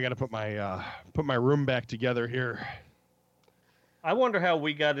 Yeah, now I got to put my room back together here. I wonder how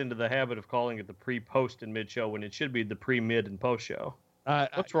we got into the habit of calling it the pre, post, and mid show when it should be the pre, mid, and post show.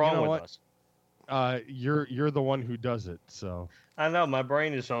 What's wrong with us? You're the one who does it, so. I know my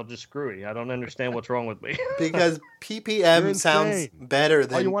brain is all just screwy. I don't understand what's wrong with me. Because PPM sounds better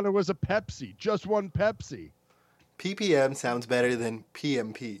than. All you wanted was a Pepsi, just one Pepsi. PPM sounds better than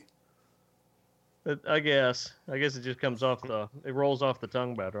PMP. I guess it just comes off it rolls off the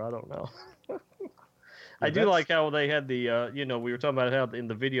tongue better. I don't know. I do like how they had the, we were talking about how in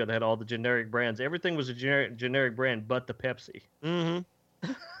the video they had all the generic brands. Everything was a generic brand, but the Pepsi.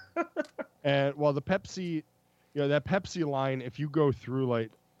 Mm-hmm. And well, the Pepsi, that Pepsi line, if you go through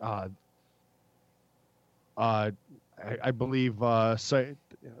like, I believe,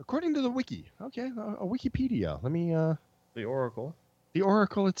 according to the wiki, a Wikipedia. Let me. The Oracle. The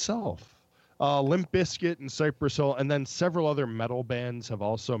Oracle itself. Limp Bizkit and Cypress Hill, and then several other metal bands have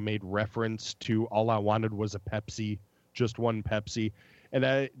also made reference to "All I Wanted Was a Pepsi," just one Pepsi, and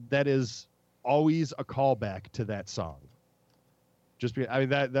that is always a callback to that song.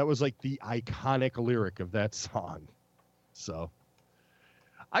 That was like the iconic lyric of that song. So,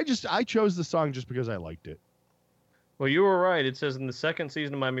 I chose the song just because I liked it. Well, you were right. It says in the second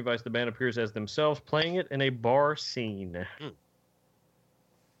season of Miami Vice, the band appears as themselves playing it in a bar scene.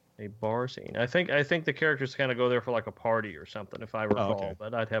 A bar scene. I think the characters kind of go there for like a party or something, if I recall. Okay.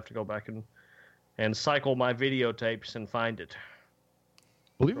 But I'd have to go back and cycle my videotapes and find it.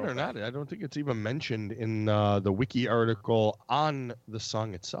 Believe it or not, I don't think it's even mentioned in the wiki article on the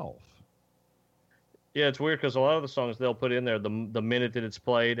song itself. Yeah, it's weird because a lot of the songs they'll put in there the minute that it's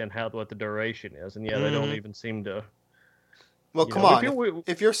played and what the duration is, and they don't even seem to. Well, come on.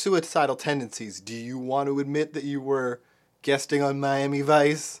 If you're Suicidal Tendencies, do you want to admit that you were guesting on Miami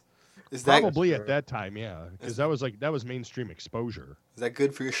Vice? Is that probably at that time? Yeah, because that was mainstream exposure. Is that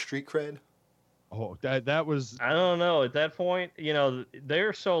good for your street cred? Oh, that was. I don't know. At that point,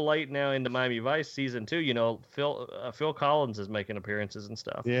 they're so late now into Miami Vice season 2. Phil Collins is making appearances and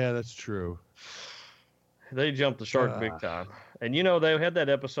stuff. Yeah, that's true. They jumped the shark big time. And, they had that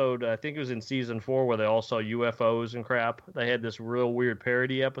episode, I think it was in season 4, where they all saw UFOs and crap. They had this real weird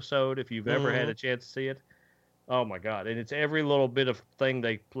parody episode, if you've ever had a chance to see it. Oh, my God. And it's every little bit of thing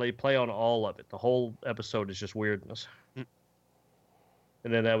they play on all of it. The whole episode is just weirdness.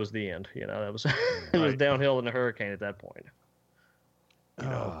 And then that was the end. That was it was downhill in the hurricane at that point.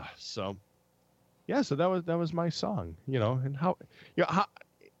 So that was my song, and how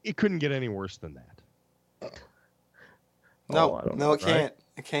it couldn't get any worse than that. No, it can't.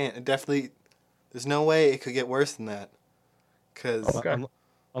 It can't. It definitely. There's no way it could get worse than that. Because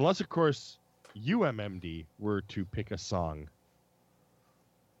unless, of course, UMMD were to pick a song.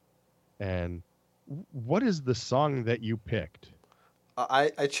 And what is the song that you picked?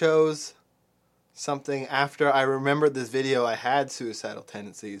 I chose something after I remembered this video. I had Suicidal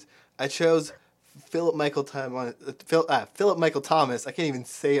Tendencies. I chose Phillip Michael Thomas. I can't even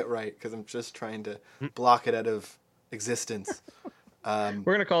say it right because I'm just trying to block it out of existence. We're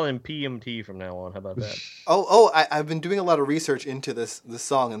gonna call him PMT from now on. How about that? I've been doing a lot of research into this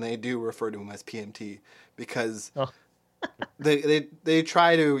song, and they do refer to him as PMT because they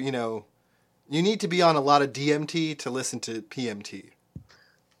try to, you need to be on a lot of DMT to listen to PMT.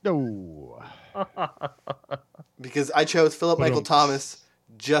 No. Because I chose Phillip Michael Thomas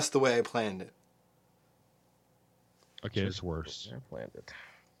just the way I planned it. Okay, it's worse. I planned it.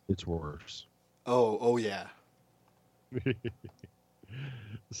 It's worse. Oh yeah.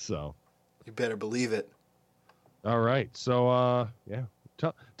 So. You better believe it. All right. So, yeah.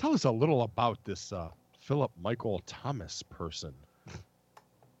 Tell us a little about this Phillip Michael Thomas person.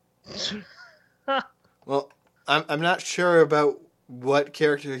 Well, I'm not sure about what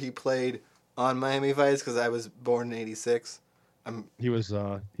character he played on Miami Vice because I was born in '86. He was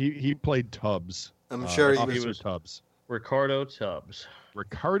he played Tubbs. I'm sure he was Tubbs. Ricardo Tubbs.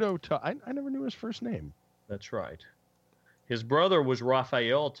 Ricardo Tubbs. I never knew his first name. That's right. His brother was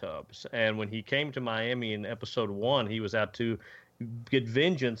Raphael Tubbs, and when he came to Miami in episode 1, he was out to get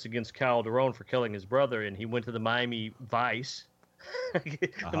vengeance against Calderon for killing his brother, and he went to the Miami Vice, the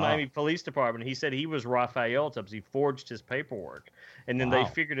Miami Police Department. He said he was Raphael Tubbs. He forged his paperwork, and then they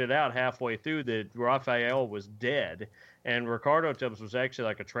figured it out halfway through that Raphael was dead, and Ricardo Tubbs was actually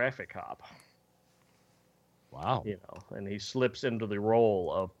like a traffic cop. Wow. And he slips into the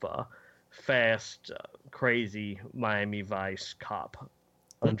role of fast, crazy Miami Vice cop,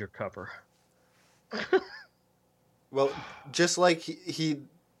 undercover. Well, just like he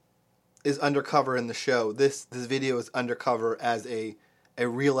is undercover in the show, this video is undercover as a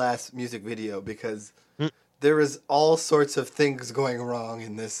real ass music video because there is all sorts of things going wrong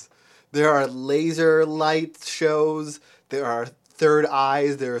in this. There are laser light shows. There are third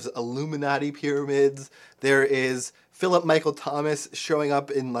eyes. There's Illuminati pyramids. There is Phillip Michael Thomas showing up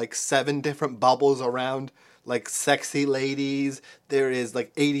in like 7 different bubbles around like sexy ladies. There is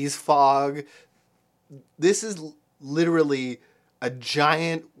like 80s fog. This is literally a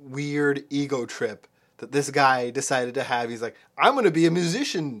giant weird ego trip that this guy decided to have. He's like, I'm going to be a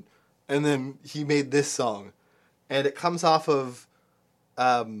musician. And then he made this song. And it comes off of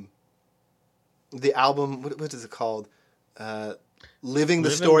the album, what is it called? Living the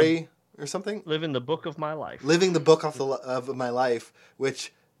Story or something? Living the Book of My Life. Living the Book of My Life,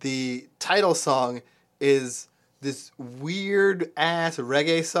 which the title song is this weird-ass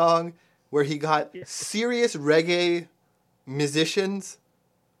reggae song where he got serious reggae musicians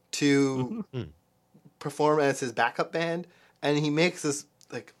to perform as his backup band, and he makes this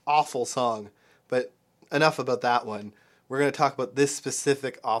like awful song. But enough about that one. We're going to talk about this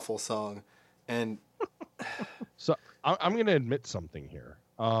specific awful song. And so I'm going to admit something here.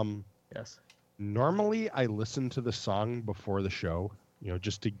 Yes. Normally, I listen to the song before the show,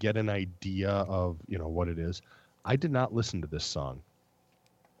 just to get an idea of, what it is. I did not listen to this song.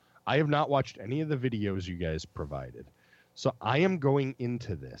 I have not watched any of the videos you guys provided. So I am going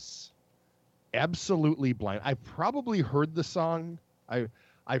into this absolutely blind. I've probably heard the song.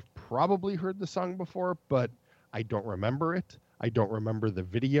 I've probably heard the song before, but I don't remember it. I don't remember the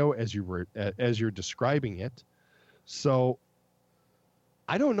video as you're describing it. So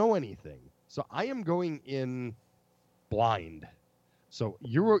I don't know anything. So I am going in blind. So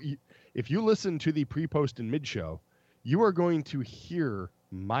if you listen to the pre-post and mid-show, you are going to hear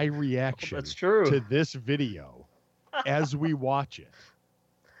my reaction to this video as we watch it.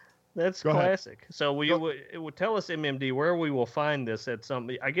 That's classic. So it would tell us, MMD, where we will find this at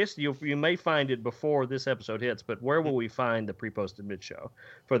some. I guess you may find it before this episode hits, but where will we find the pre-posted mid-show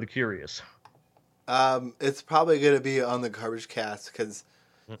for the curious? It's probably going to be on the Garbagecast because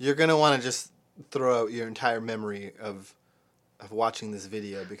you're going to want to just throw out your entire memory of watching this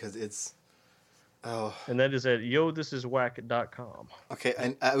video because it's. Oh. And that is at yothisiswhack.com. Okay,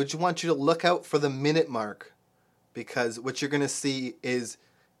 and I would want you to look out for the minute mark because what you're going to see is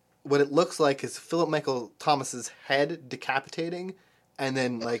what it looks like is Phillip Michael Thomas's head decapitating and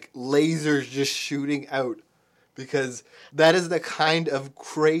then like lasers just shooting out because that is the kind of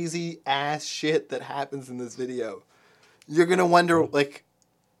crazy ass shit that happens in this video. You're going to wonder like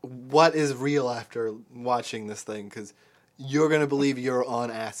what is real after watching this thing because you're going to believe you're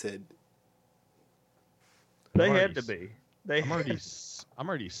on acid. They had to be. I'm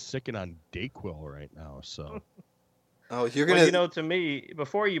already sicking on Dayquil right now, so. Oh, you're gonna. Well, to me,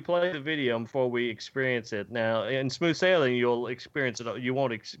 before you play the video, before we experience it, now in Smooth Sailing, you'll experience it. You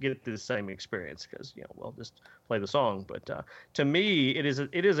won't get the same experience because we'll just play the song. But to me, it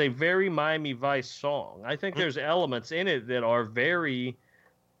is a very Miami Vice song. I think there's elements in it that are very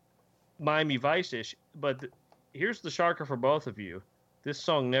Miami Vice-ish. But here's the shocker for both of you: this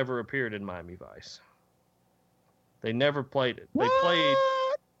song never appeared in Miami Vice. They never played it.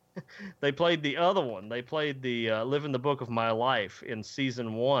 They played the other one. They played the Live in the Book of My Life in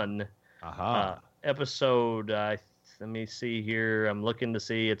season 1, episode. Let me see here. I'm looking to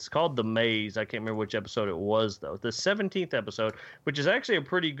see. It's called The Maze. I can't remember which episode it was, though. The 17th episode, which is actually a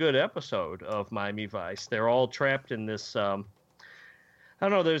pretty good episode of Miami Vice. They're all trapped in this. I don't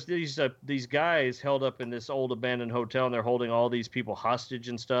know. There's these guys held up in this old abandoned hotel, and they're holding all these people hostage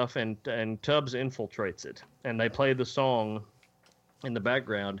and stuff. And Tubbs infiltrates it, and they play the song in the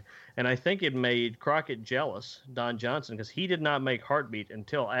background, and I think it made Crockett jealous, Don Johnson, because he did not make Heartbeat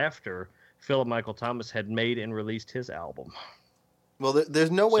until after Phillip Michael Thomas had made and released his album. Well, there's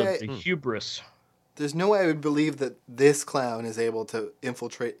no way... the hubris. There's no way I would believe that this clown is able to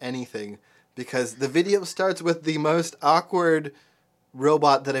infiltrate anything, because the video starts with the most awkward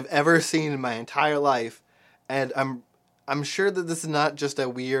robot that I've ever seen in my entire life, and I'm sure that this is not just a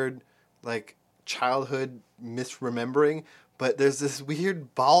weird, like, childhood misremembering, but there's this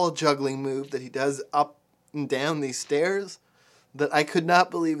weird ball juggling move that he does up and down these stairs that I could not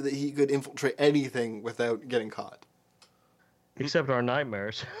believe that he could infiltrate anything without getting caught. Except our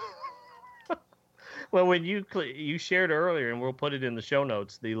nightmares. Well, when you shared earlier, and we'll put it in the show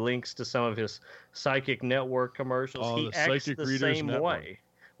notes, the links to some of his Psychic Network commercials. He acts the same way.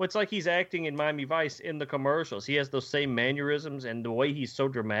 Well, it's like he's acting in Miami Vice in the commercials. He has those same mannerisms, and the way he's so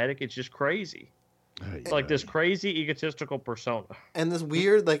dramatic, it's just crazy. It's like this crazy egotistical persona. And this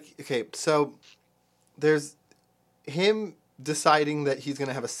weird, so there's him deciding that he's going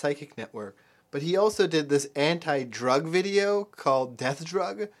to have a psychic network, but he also did this anti-drug video called Death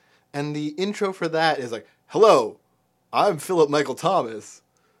Drug, and the intro for that is like, "Hello, I'm Phillip Michael Thomas.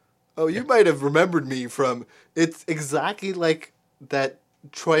 Oh, you might have remembered me from..." It's exactly like that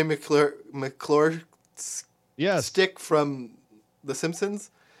Troy McClure stick from The Simpsons.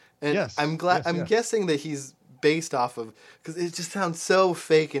 And yes, I'm guessing that he's based off of, because it just sounds so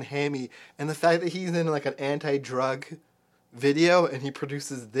fake and hammy. And the fact that he's in like an anti-drug video and he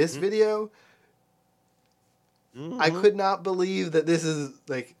produces this video, I could not believe that this is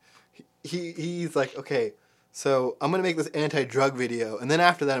like, he's like, okay, so I'm going to make this anti-drug video. And then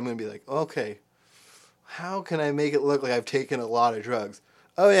after that, I'm going to be like, okay, how can I make it look like I've taken a lot of drugs?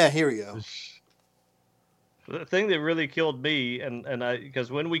 Oh yeah, here we go. The thing that really killed me, and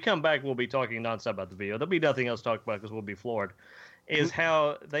because when we come back, we'll be talking nonstop about the video. There'll be nothing else to talk about because we'll be floored, is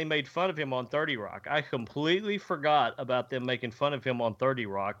how they made fun of him on 30 Rock. I completely forgot about them making fun of him on 30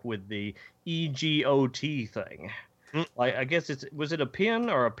 Rock with the EGOT thing. Like, I guess was it a pin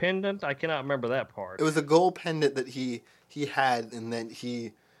or a pendant? I cannot remember that part. It was a gold pendant that he had, and then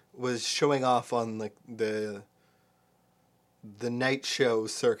he was showing off on like the night show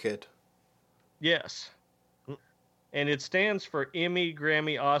circuit. Yes. And it stands for Emmy,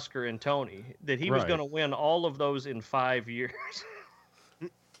 Grammy, Oscar, and Tony. That he was going to win all of those in 5 years.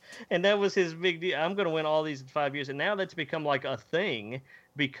 And that was his big deal. I'm going to win all these in 5 years. And now that's become like a thing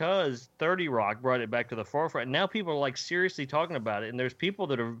because 30 Rock brought it back to the forefront. And now people are like seriously talking about it. And there's people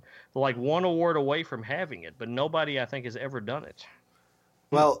that are like one award away from having it. But nobody, I think, has ever done it.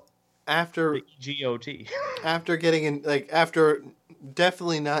 Well, after the GOT. after getting in, after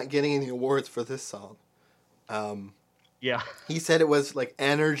definitely not getting any awards for this song. Yeah. He said it was like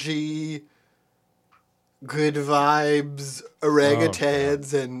energy, good vibes,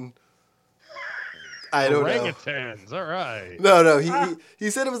 orangutans, and I don't know. Orangutans, all right. No,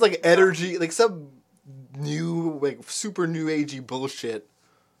 he said it was like energy, like some new, like super new agey bullshit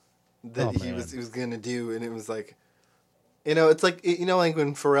that he was gonna do, and it was like, it's like like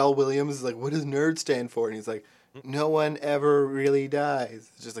when Pharrell Williams is like, "What does nerd stand for?" And he's like, "No one ever really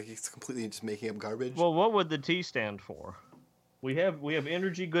dies." It's just like he's completely just making up garbage. Well, what would the T stand for? We have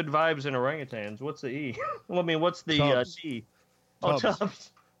energy, good vibes, and orangutans. What's the E? Well, I mean, what's the T? Oh,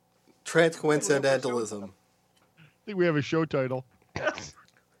 Tubbs. Transcoincidentalism. I think we have a show title.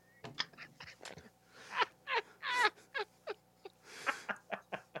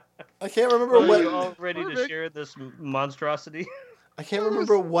 I can't remember what. Are you all ready to share this monstrosity? I can't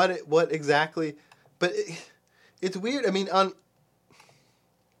remember what exactly, but it's weird. I mean,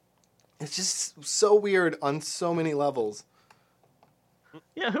 it's just so weird on so many levels.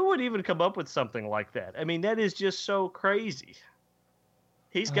 Yeah, who would even come up with something like that? I mean, that is just so crazy.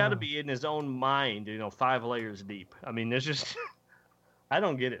 He's got to be in his own mind, 5 layers deep. I mean, there's just, I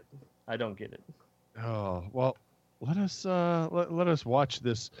don't get it. Oh, well, let us watch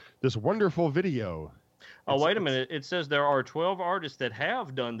this wonderful video. Oh, wait a minute. It says there are 12 artists that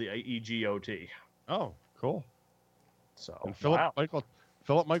have done the EGOT. Oh, cool. So, and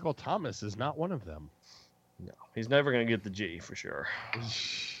Phillip Michael Thomas is not one of them. No, he's never going to get the G for sure.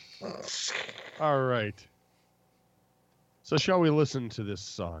 All right. So shall we listen to this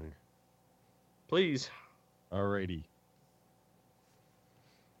song? Please. Alrighty.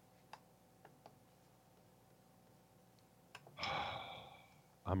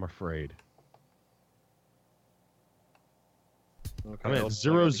 I'm afraid. Okay, I'm at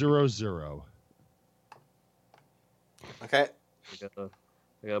 000. Okay.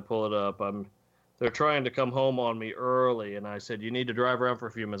 I gotta pull it up. They're trying to come home on me early, and I said, you need to drive around for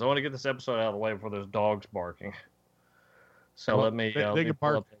a few minutes. I want to get this episode out of the way before there's dogs barking. So well, let me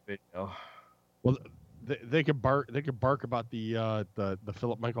pull up the video. Well, they could bark. They could bark about the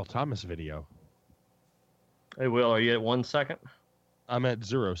Phillip Michael Thomas video. Hey, Will, are you at 1 second? I'm at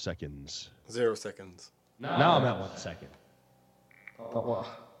 0 seconds. 0 seconds. Now I'm at 1 second. Oh, well.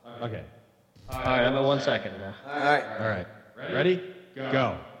 Okay. All right, I'm at 1 second now. All right. All right. Ready?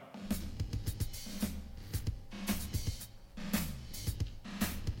 Go.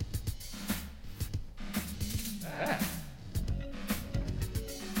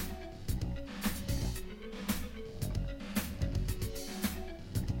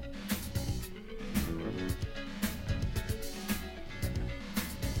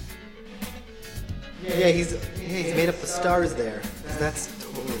 Yeah, he's made up the stars there. That's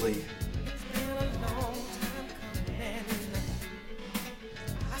totally.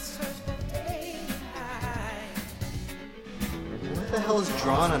 What the hell is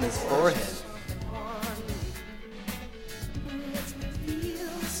drawn on his forehead?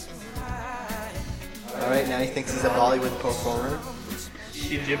 All right, now he thinks he's a Bollywood performer.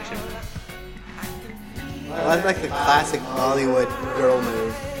 Egyptian. Well, that's like the classic Bollywood girl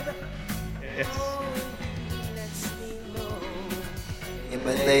move. Yes. Yeah,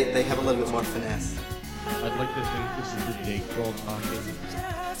 but they have a little bit more finesse. I'd like to think this is the date girl talking.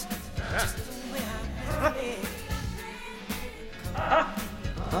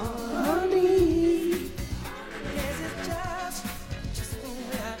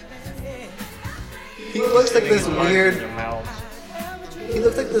 He looks like this weird. He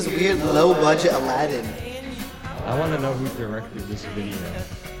looks like this weird low-budget Aladdin. I want to know who directed this video.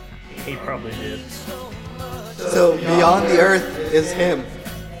 He probably did. So Beyond the Earth is him.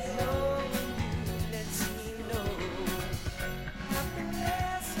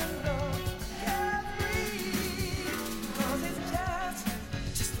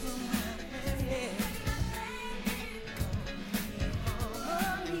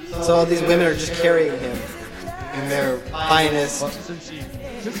 So all these women are just carrying him in their finest. Well,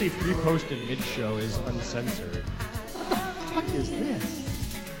 since he pre-posted mid-show is uncensored. What the fuck is this?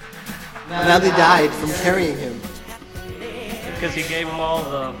 Now they died from carrying him. Because he gave them all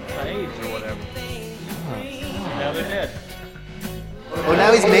the AIDS or whatever. Now they're dead. Oh,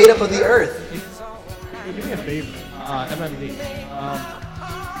 now he's made up of the earth. Hey, do me a favor, MMD.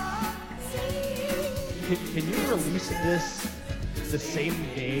 Can you release this the same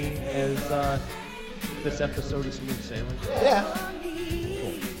day as this episode of Smooth Sailing? Yeah.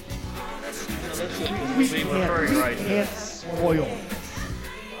 We can't spoil.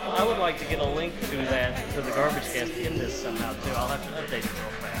 I would like to get a link to that, to the Garbagecast in this somehow too. I'll have to update it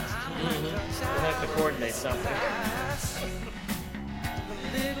real fast. We'll have to coordinate something.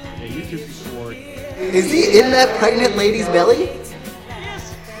 Yeah, YouTube sword. Is he in that pregnant lady's belly?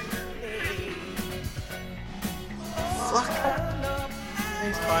 Yes. Fuck.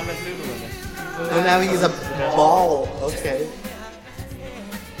 He's climbing through the limit. Oh, now he's a ball. Okay.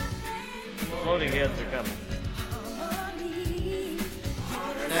 Floating heads are coming.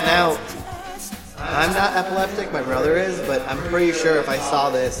 Now, I'm not epileptic, my brother is, but I'm pretty sure if I saw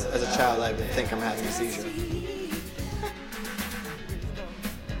this as a child, I would think I'm having a seizure.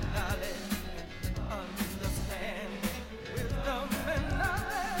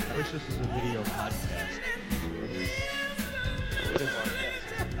 I wish this was a video podcast.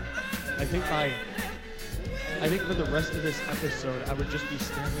 I think for the rest of this episode, I would just be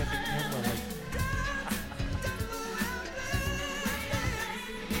staring at the camera like.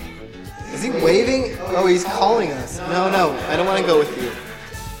 Is he waving? Oh, he's calling us. No, I don't want to go with you.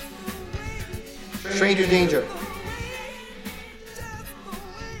 Stranger danger.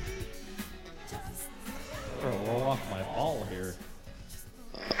 I'm gonna roll off my ball here.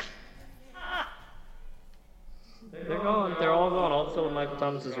 They're gone. They're all gone. All the Phillip Michael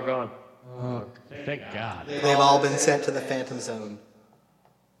Thomases are gone. Thank God. They've all been sent to the Phantom Zone.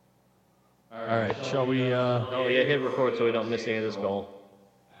 All right, shall we? Oh yeah, hit record so we don't miss any of this goal.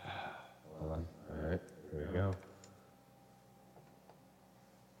 Hold on. All right, here we go.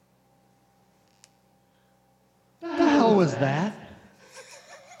 What the hell was that?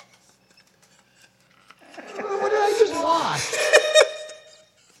 What did I just watch?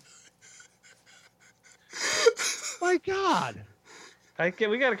 What my God.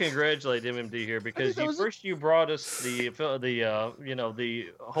 We got to congratulate MMD here because you brought us the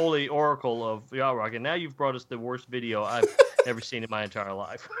holy oracle of yacht rock, and now you've brought us the worst video I've ever seen in my entire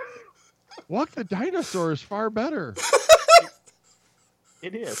life. Walk the Dinosaur is far better.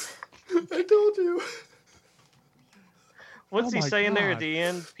 It is. I told you. What's he saying there at the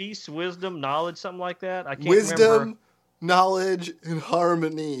end? Peace, wisdom, knowledge, something like that? I can't remember. Wisdom, knowledge, and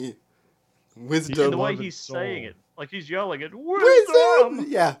harmony. Wisdom. And the way he's saying it, like he's yelling it. Wisdom!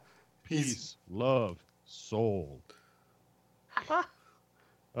 Yeah. Peace, love, soul.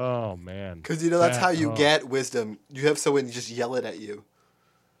 Oh, man. Because, that's how you get wisdom. You have someone just yell it at you.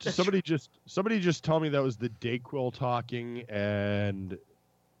 Somebody just tell me that was the Dayquil talking, and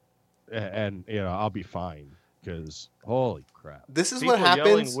I'll be fine. Because holy crap! This is People what happens.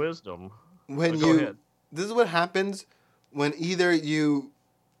 Yelling wisdom. When this is what happens when either you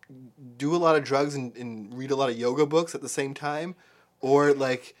do a lot of drugs and read a lot of yoga books at the same time, or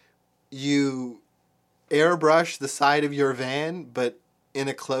like you airbrush the side of your van but in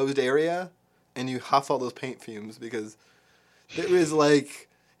a closed area, and you huff all those paint fumes because there is like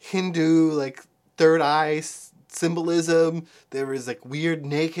Hindu like third eye symbolism. There is like weird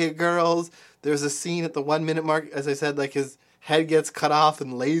naked girls. There's a scene at the 1 minute mark, as I said, like his head gets cut off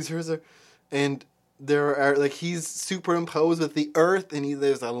and lasers are, and there are like he's superimposed with the earth, and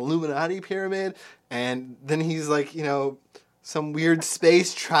there's an Illuminati pyramid, and then he's like some weird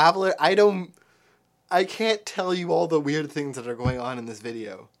space traveler. I can't tell you all the weird things that are going on in this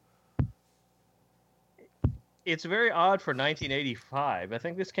video. It's very odd for 1985. I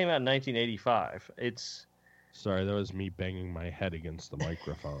think this came out in 1985. Sorry, that was me banging my head against the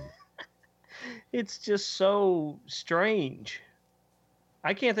microphone. It's just so strange.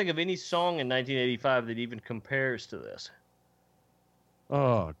 I can't think of any song in 1985 that even compares to this.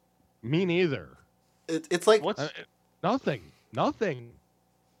 Oh, me neither. It's like nothing.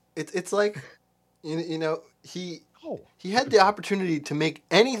 It's like he had the opportunity to make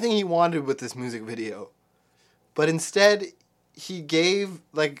anything he wanted with this music video, but instead he gave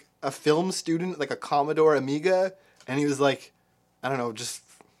like a film student like a Commodore Amiga, and he was like, I don't know, just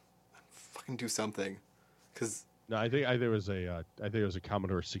fucking do something, because no, I think it was a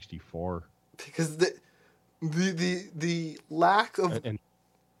Commodore 64. Because the lack of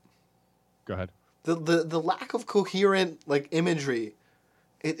go ahead. The lack of coherent like imagery,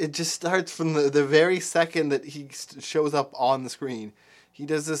 it just starts from the very second that he shows up on the screen. He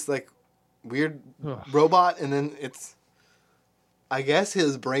does this like weird robot, and then I guess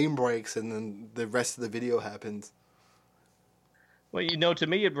his brain breaks, and then the rest of the video happens. Well, to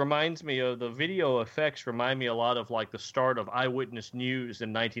me, it reminds me of the video effects remind me a lot of like the start of Eyewitness News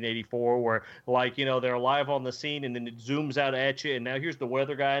in 1984, where like, they're live on the scene and then it zooms out at you. And now here's the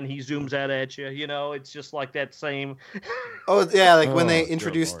weather guy and he zooms out at you. It's just like that same. Oh, yeah. Like when they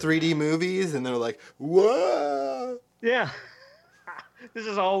introduced 3D movies and they're like, whoa. Yeah. This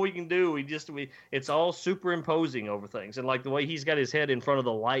is all we can do. It's all superimposing over things. And like the way he's got his head in front of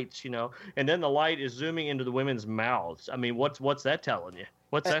the lights, and then the light is zooming into the women's mouths. I mean, what's that telling you?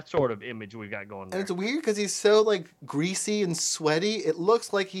 What's that sort of image we got going there? And it's weird because he's so like greasy and sweaty. It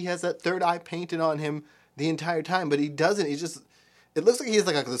looks like he has that third eye painted on him the entire time, but he doesn't. It looks like he has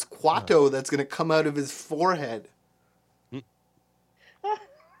like this Quato that's going to come out of his forehead.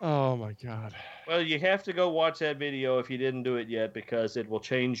 Oh my God. Well, you have to go watch that video if you didn't do it yet, because it will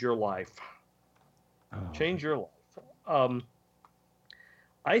change your life. Change your life.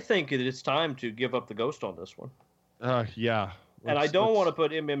 I think it's time to give up the ghost on this one. Yeah. And I don't want to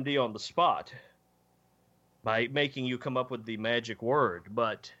put MMD on the spot by making you come up with the magic word,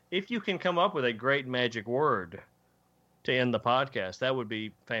 but if you can come up with a great magic word to end the podcast, that would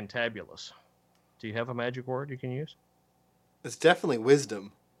be fantabulous. Do you have a magic word you can use? It's definitely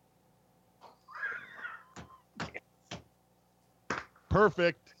wisdom.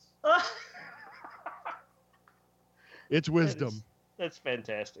 Perfect. It's wisdom. That's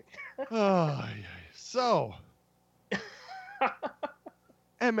fantastic. So,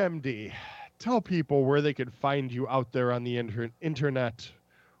 MMD, tell people where they can find you out there on the internet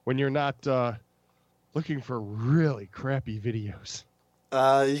when you're not looking for really crappy videos.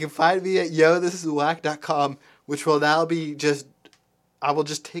 You can find me at yothisiswhack.com, which will now be I will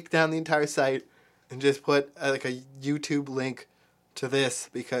just take down the entire site and just put like a YouTube link to this,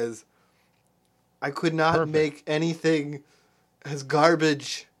 because I could not make anything as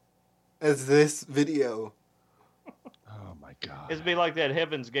garbage as this video. Oh my God. It'd be like that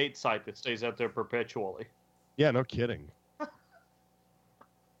Heaven's Gate site that stays out there perpetually. Yeah, no kidding.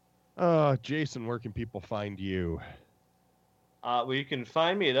 Jason, where can people find you? Well, you can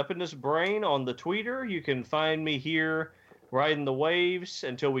find me at Up in This Brain on the Twitter. You can find me here riding the waves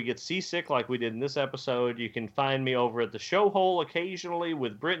until we get seasick like we did in this episode. You can find me over at the Show Hole occasionally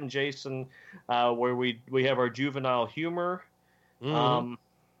with Britt and Jason, where we have our juvenile humor. Mm-hmm.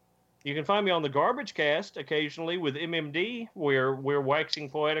 You can find me on the Garbagecast occasionally with MMD, where we're waxing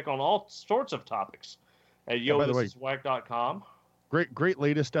poetic on all sorts of topics at yothisiswack.com. Great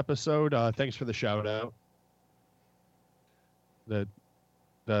latest episode. Thanks for the shout out. The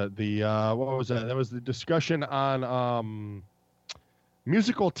what was that? That was the discussion on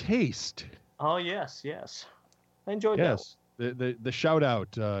musical taste. Oh yes. I enjoyed that. Yes. The shout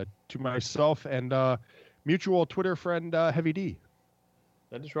out to myself and mutual Twitter friend Heavy D.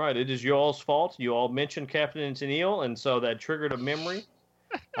 That is right. It is y'all's fault. You all mentioned Captain and Tennille, and so that triggered a memory.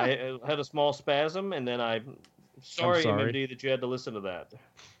 I had a small spasm, and then I'm sorry, MMD, that you had to listen to that.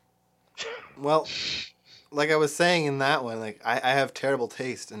 Well, like I was saying in that one, like I have terrible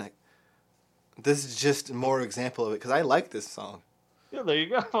taste, and this is just a more example of it, because I like this song. Yeah, there you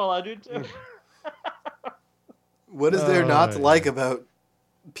go. Well, I do too. What is there not to like about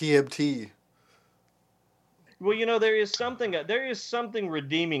PMT? Well, there is something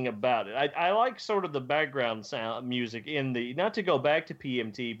redeeming about it. I like sort of the background sound music in the, not to go back to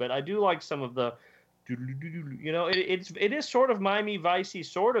PMT, but I do like some of the, it is sort of Miami Vicey,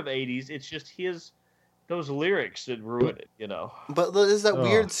 sort of 80s. It's just those lyrics that ruin it, But there's that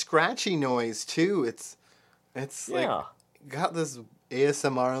weird scratchy noise too. It's like got this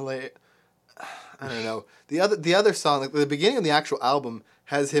ASMR I don't know. The other song, like the beginning of the actual album,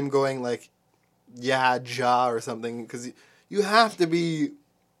 has him going like, yeah, ja or something, because you have to be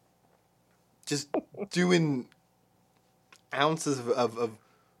just doing ounces of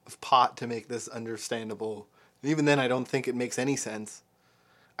pot to make this understandable. And even then, I don't think it makes any sense.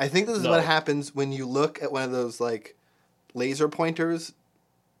 I think this is what happens when you look at one of those like laser pointers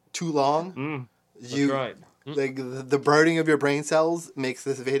too long. That's right. Like the burning of your brain cells makes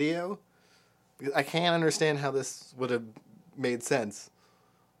this video. I can't understand how this would have made sense.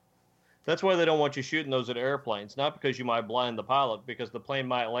 That's why they don't want you shooting those at airplanes. Not because you might blind the pilot, because the plane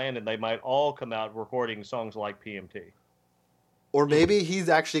might land and they might all come out recording songs like PMT. Or maybe he's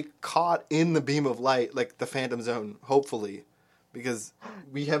actually caught in the beam of light, like the Phantom Zone, hopefully. Because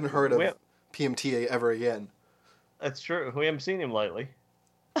we haven't heard of PMT ever again. That's true. We haven't seen him lately.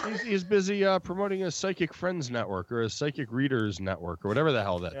 He's busy promoting his Psychic Friends Network or his Psychic Readers Network or whatever the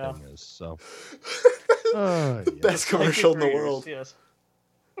hell that thing is. So, the best commercial in the world. Yes.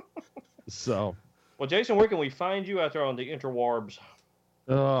 So, well, Jason, where can we find you out there on the interwarbs?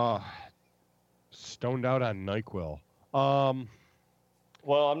 Stoned out on NyQuil.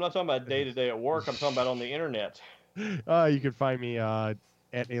 Well, I'm not talking about day to day at work. I'm talking about on the internet. You can find me at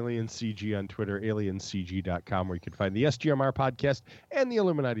AlienCG on Twitter, aliencg.com, where you can find the SGMR podcast and the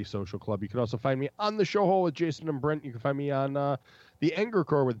Illuminati Social Club. You can also find me on the Show Hole with Jason and Brent. You can find me on the Anger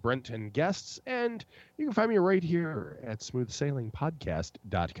Core with Brent and guests. And you can find me right here at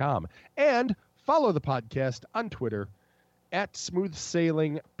smoothsailingpodcast.com. And follow the podcast on Twitter at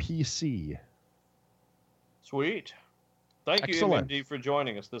smoothsailingpc. Sweet. Thank you, MMD, for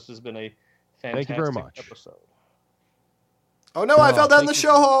joining us. This has been a fantastic episode. Oh no, I fell down the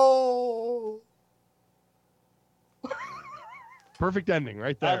show hole! Perfect ending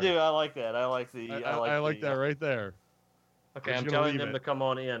right there. I do. I like that. I like that right there. Okay, I'm telling them to come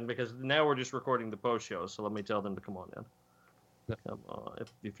on in, because now we're just recording the post show, so let me tell them to come on in. Come on.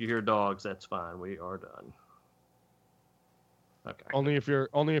 If you hear dogs, that's fine. We are done. Okay. Only if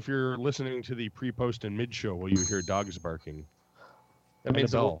you're listening to the pre-post and mid-show will you hear dogs barking. That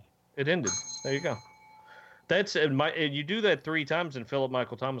means it ended. There you go. That's you do that 3 times, and Phillip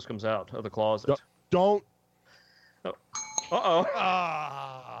Michael Thomas comes out of the closet. Don't. Oh.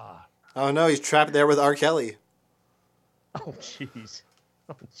 Uh-oh. Oh no, he's trapped there with R. Kelly. Oh jeez.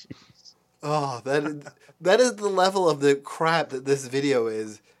 Oh, that is the level of the crap that this video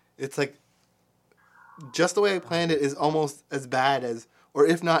is. It's like, Just the Way I Planned It is almost as bad as, or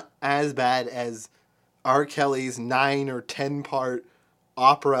if not as bad as, R. Kelly's 9 or 10 part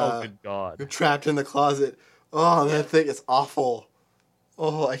opera. Oh, good God. Trapped in the Closet. Oh, that thing is awful.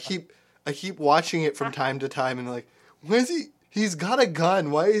 Oh, I keep watching it from time to time and like, why is he? He's got a gun.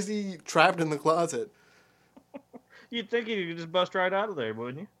 Why is he trapped in the closet? You'd think you could just bust right out of there,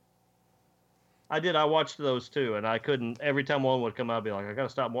 wouldn't you? I did. I watched those too, and I couldn't. Every time one would come out, I'd be like, I gotta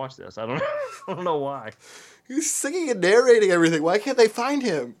stop and watch this. I don't know why. He's singing and narrating everything. Why can't they find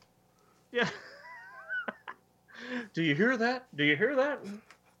him? Yeah. Do you hear that?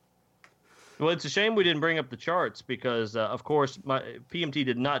 Well, it's a shame we didn't bring up the charts because, of course, my PMT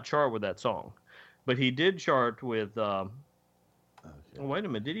did not chart with that song, but he did chart with Oh, wait a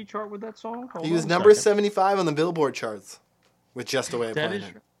minute. Did he chart with that song? Hold He was on a number second. 75 on the Billboard charts with Just a Way of Playing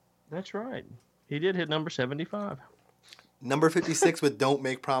It. That's right. He did hit number 75. Number 56 with Don't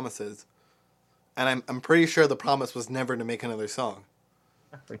Make Promises. And I'm pretty sure the promise was never to make another song.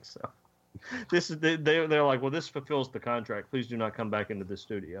 I think so. They're like, well, this fulfills the contract. Please do not come back into this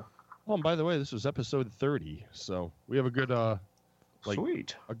studio. Oh, and by the way, this was episode 30, so we have a good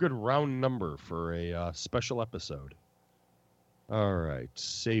sweet, a good round number for a special episode. All right,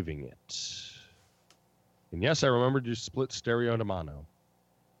 saving it. And yes, I remembered you split stereo to mono.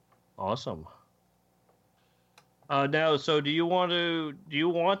 Awesome. Now, so do you want to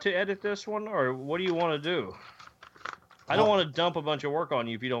edit this one, or what do you want to do? I don't want to dump a bunch of work on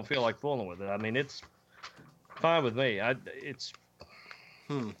you if you don't feel like fooling with it. I mean, it's fine with me. I'm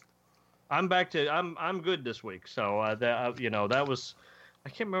good this week. So that was, I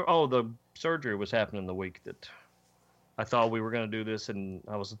can't remember. Oh, the surgery was happening the week that I thought we were going to do this, and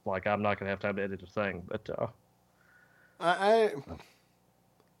I was like, I'm not going to have time to edit a thing. But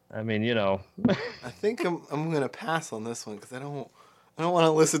I mean, I think I'm going to pass on this one because I don't want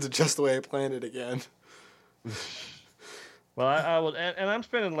to listen to Just the Way I Planned It again. Well, I will, and I'm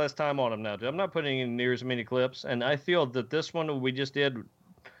spending less time on them now, too. I'm not putting in near as many clips, and I feel that this one we just did,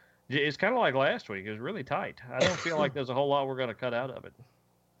 it's kind of like last week. It was really tight. I don't feel like there's a whole lot we're going to cut out of it.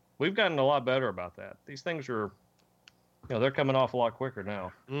 We've gotten a lot better about that. These things are, they're coming off a lot quicker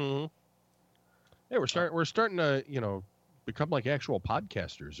now. Mm-hmm. Yeah, we're starting to, become like actual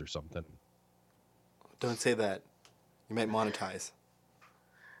podcasters or something. Don't say that. You might monetize.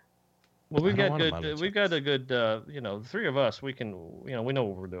 Well, we've got a good, the three of us, we can, we know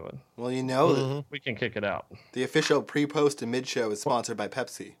what we're doing. Well, we can kick it out. The official pre-post and mid-show is sponsored by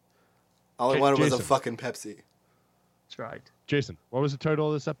Pepsi. All I wanted was a fucking Pepsi. That's right. Jason, what was the title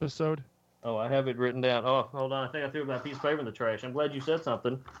of this episode? Oh, I have it written down. Oh, hold on. I think I threw that piece of paper in the trash. I'm glad you said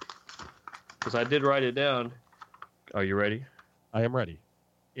something, because I did write it down. Are you ready? I am ready.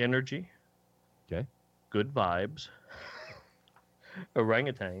 Energy. Okay. Good vibes.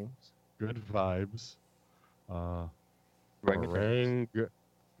 Orangutans. Good vibes. Orangutans.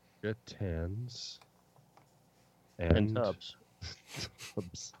 And tubs.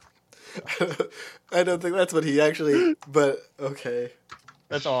 Tubs. I don't think that's what he actually, but okay.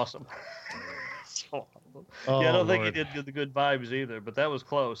 That's awesome. Oh, yeah, I don't think he did the good vibes either, but that was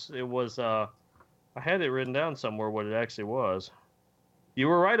close. It was, I had it written down somewhere what it actually was. You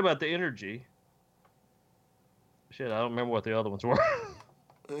were right about the energy. Shit, I don't remember what the other ones were.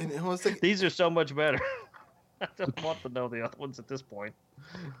 These are so much better. I don't want to know the other ones at this point.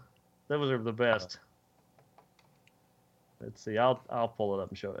 Those are the best. Let's see. I'll pull it up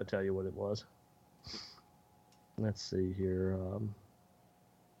and I'll tell you what it was. Let's see here.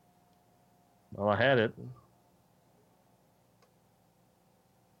 Well, I had it.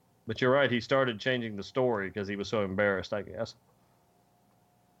 But you're right. He started changing the story because he was so embarrassed, I guess.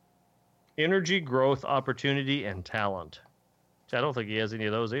 Energy, growth, opportunity, and talent. I don't think he has any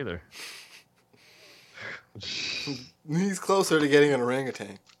of those either. He's closer to getting an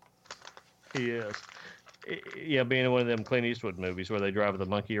orangutan. He is. Yeah, being in one of them Clint Eastwood movies where they drive the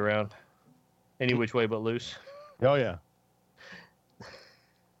monkey around any which way but loose. Oh, yeah.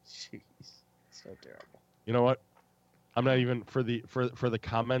 Jeez. So terrible. You know what? I'm not even, for the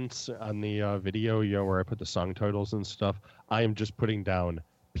comments on the video, where I put the song titles and stuff, I am just putting down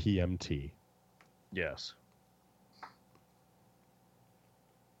PMT. Yes.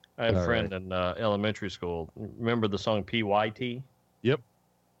 I had a friend in elementary school. Remember the song PYT? Yep.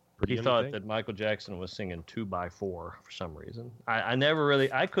 He thought that Michael Jackson was singing 2x4 for some reason. I never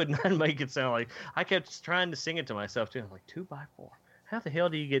really, I could not make it sound like, I kept trying to sing it to myself too. I'm like, 2x4? How the hell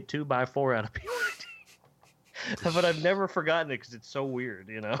do you get 2x4 out of PYT? But I've never forgotten it because it's so weird,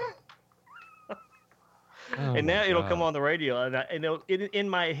 And now it'll come on the radio, and in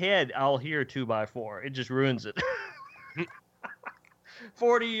my head, I'll hear 2x4. It just ruins it.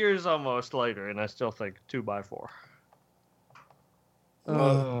 40 years almost later, and I still think 2x4.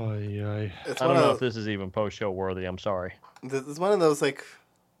 Oh, yeah. I don't know if this is even post-show worthy. I'm sorry. It's one of those,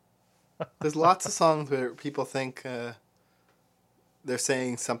 there's lots of songs where people think they're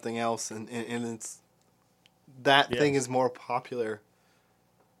saying something else, and it's that thing is more popular.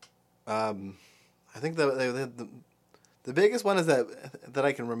 I think the biggest one is that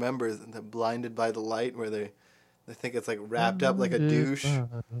I can remember is the Blinded by the Light, where they think it's like wrapped up like a douche.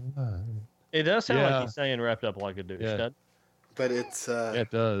 It does sound like he's saying wrapped up like a douche, doesn't it? But it's it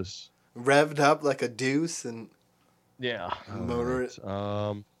does. Revved up like a deuce and motor it.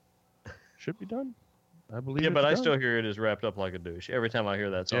 Should be done. I believe. Yeah, but I still hear it as wrapped up like a douche every time I hear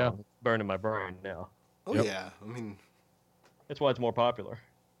that song. It's burning my brain now. Oh yeah, I mean, That's why it's more popular.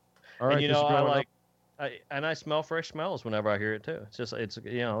 All right, and I smell fresh smells whenever I hear it too. It's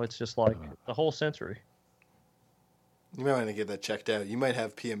just like the whole sensory. You might want to get that checked out. You might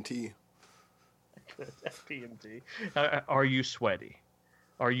have PMT. PMT. Are you sweaty?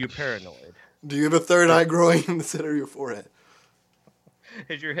 Are you paranoid? Do you have a third eye growing in the center of your forehead?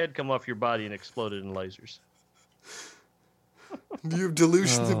 Has your head come off your body and exploded in lasers? Do you have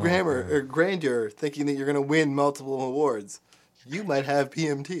delusions of grammar or grandeur, thinking that you're going to win multiple awards? You might have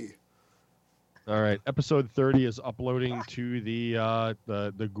PMT. All right, episode 30 is uploading to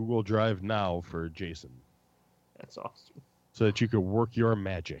the Google Drive now for Jason. That's awesome. So that you could work your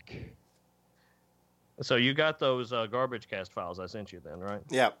magic. So you got those Garbagecast files I sent you then, right?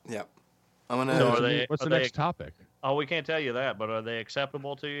 Yep. I'm gonna. So what's the next topic? Oh, we can't tell you that, but are they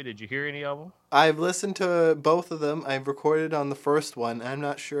acceptable to you? Did you hear any of them? I've listened to both of them. I've recorded on the first one. I'm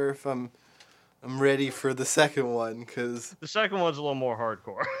not sure if I'm ready for the second one because the second one's a little more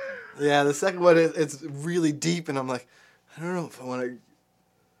hardcore. Yeah, the second one it's really deep, and I'm like, I don't know if I want to.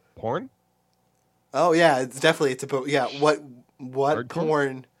 Porn? Oh yeah, it's about what hardcore?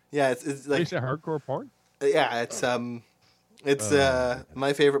 porn? Yeah, it's like. You say hardcore porn? Yeah, it's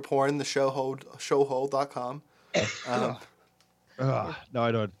my favorite porn, the showhole.com. No, I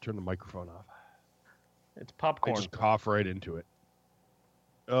don't have to turn the microphone off. It's popcorn. I just cough right into it.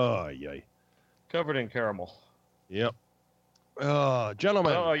 Oh, yay. Covered in caramel. Yep.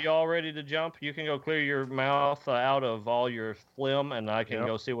 Gentlemen. Well, are you all ready to jump? You can go clear your mouth out of all your phlegm, and I can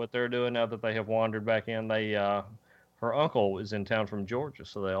go see what they're doing now that they have wandered back in. Her uncle is in town from Georgia,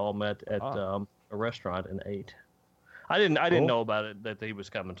 so they all met at a restaurant and ate. I didn't know about it, that he was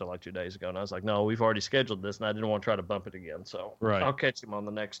coming until like 2 days ago, and I was like, no, we've already scheduled this, and I didn't want to try to bump it again, so I'll catch him on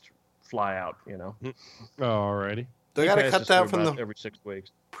the next fly out, All righty. Do I got to cut that from the every 6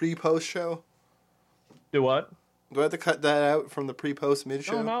 weeks pre-post show? Do what? Do I have to cut that out from the pre-post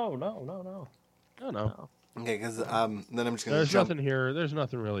mid-show? No. Okay, because then I'm just going to There's nothing here. There's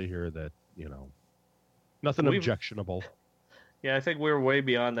nothing really here that, nothing objectionable. Yeah, I think we're way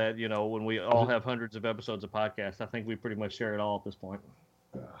beyond that, when we all have hundreds of episodes of podcasts. I think we pretty much share it all at this point.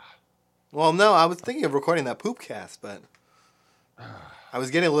 Well, no, I was thinking of recording that Poopcast, but I was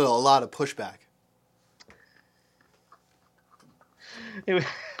getting a lot of pushback.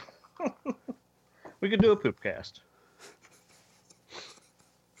 We could do a Poopcast.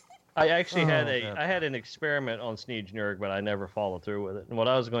 I actually had an experiment on Sneege Nerd, but I never followed through with it. And what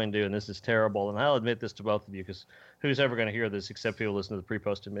I was going to do, and this is terrible, and I'll admit this to both of you, because who's ever going to hear this except people listen to the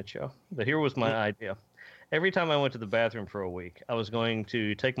pre-post and mid show? But here was my idea. Every time I went to the bathroom for a week, I was going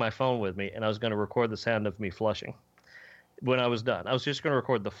to take my phone with me, and I was going to record the sound of me flushing. When I was done, I was just going to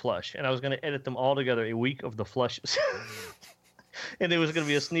record the flush, and I was going to edit them all together, a week of the flushes. And it was going to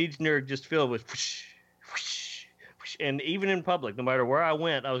be a Sneege Nerd just filled with whoosh, whoosh, whoosh. And even in public, no matter where I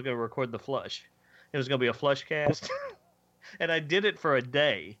went, I was going to record the flush. It was going to be a flush cast. And I did it for a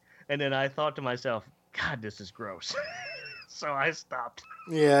day, and then I thought to myself, God, this is gross. So I stopped.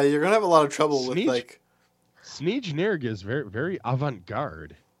 Yeah, you're going to have a lot of trouble with, Sneege Nerd is very, very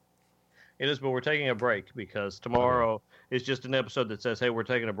avant-garde. It is, but we're taking a break because tomorrow is just an episode that says, hey, we're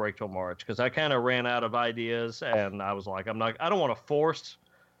taking a break till March. Because I kind of ran out of ideas, and I was like, I don't want to force.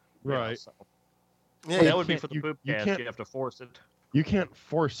 Right. Yeah, that would be for the Poopcast. You have to force it. You can't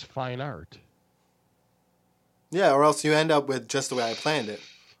force fine art. Yeah, or else you end up with just the way I planned it.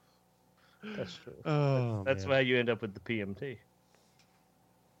 That's true. That's why you end up with the PMT.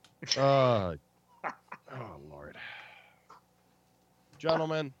 Oh, Lord.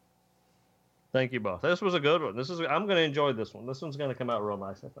 Gentlemen. Thank you both. This was a good one. I'm going to enjoy this one. This one's going to come out real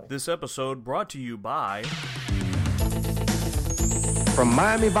nice, I think. This episode brought to you by... From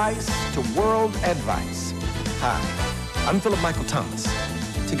Miami Vice to World Advice. Hi, I'm Phillip Michael Thomas.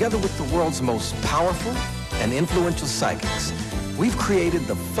 Together with the world's most powerful and influential psychics, we've created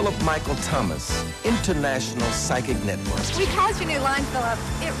the Phillip Michael Thomas International Psychic Network. We called your new line, Phillip.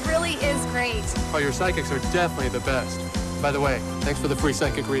 It really is great. Oh, your psychics are definitely the best. By the way, thanks for the free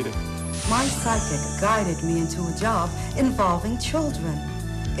psychic reading. My psychic guided me into a job involving children.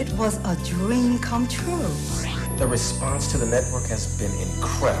 It was a dream come true. The response to the network has been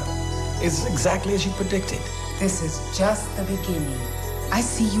incredible. It's exactly as you predicted. This is just the beginning. I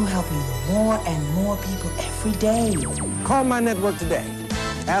see you helping more and more people every day. Call my network today.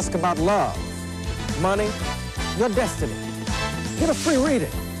 Ask about love, money, your destiny. Get a free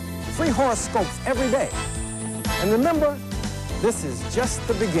reading, free horoscopes every day. And remember, this is just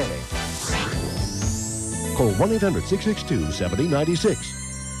the beginning. Call 1-800-662-7096.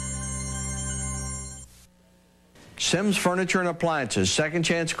 Sims Furniture and Appliances, second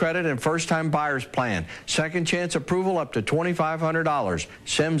chance credit and first-time buyer's plan. Second chance approval up to $2,500.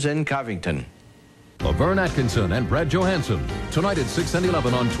 Sims in Covington. Laverne Atkinson and Brad Johansson, tonight at 6 and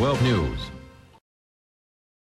 11 on 12 News.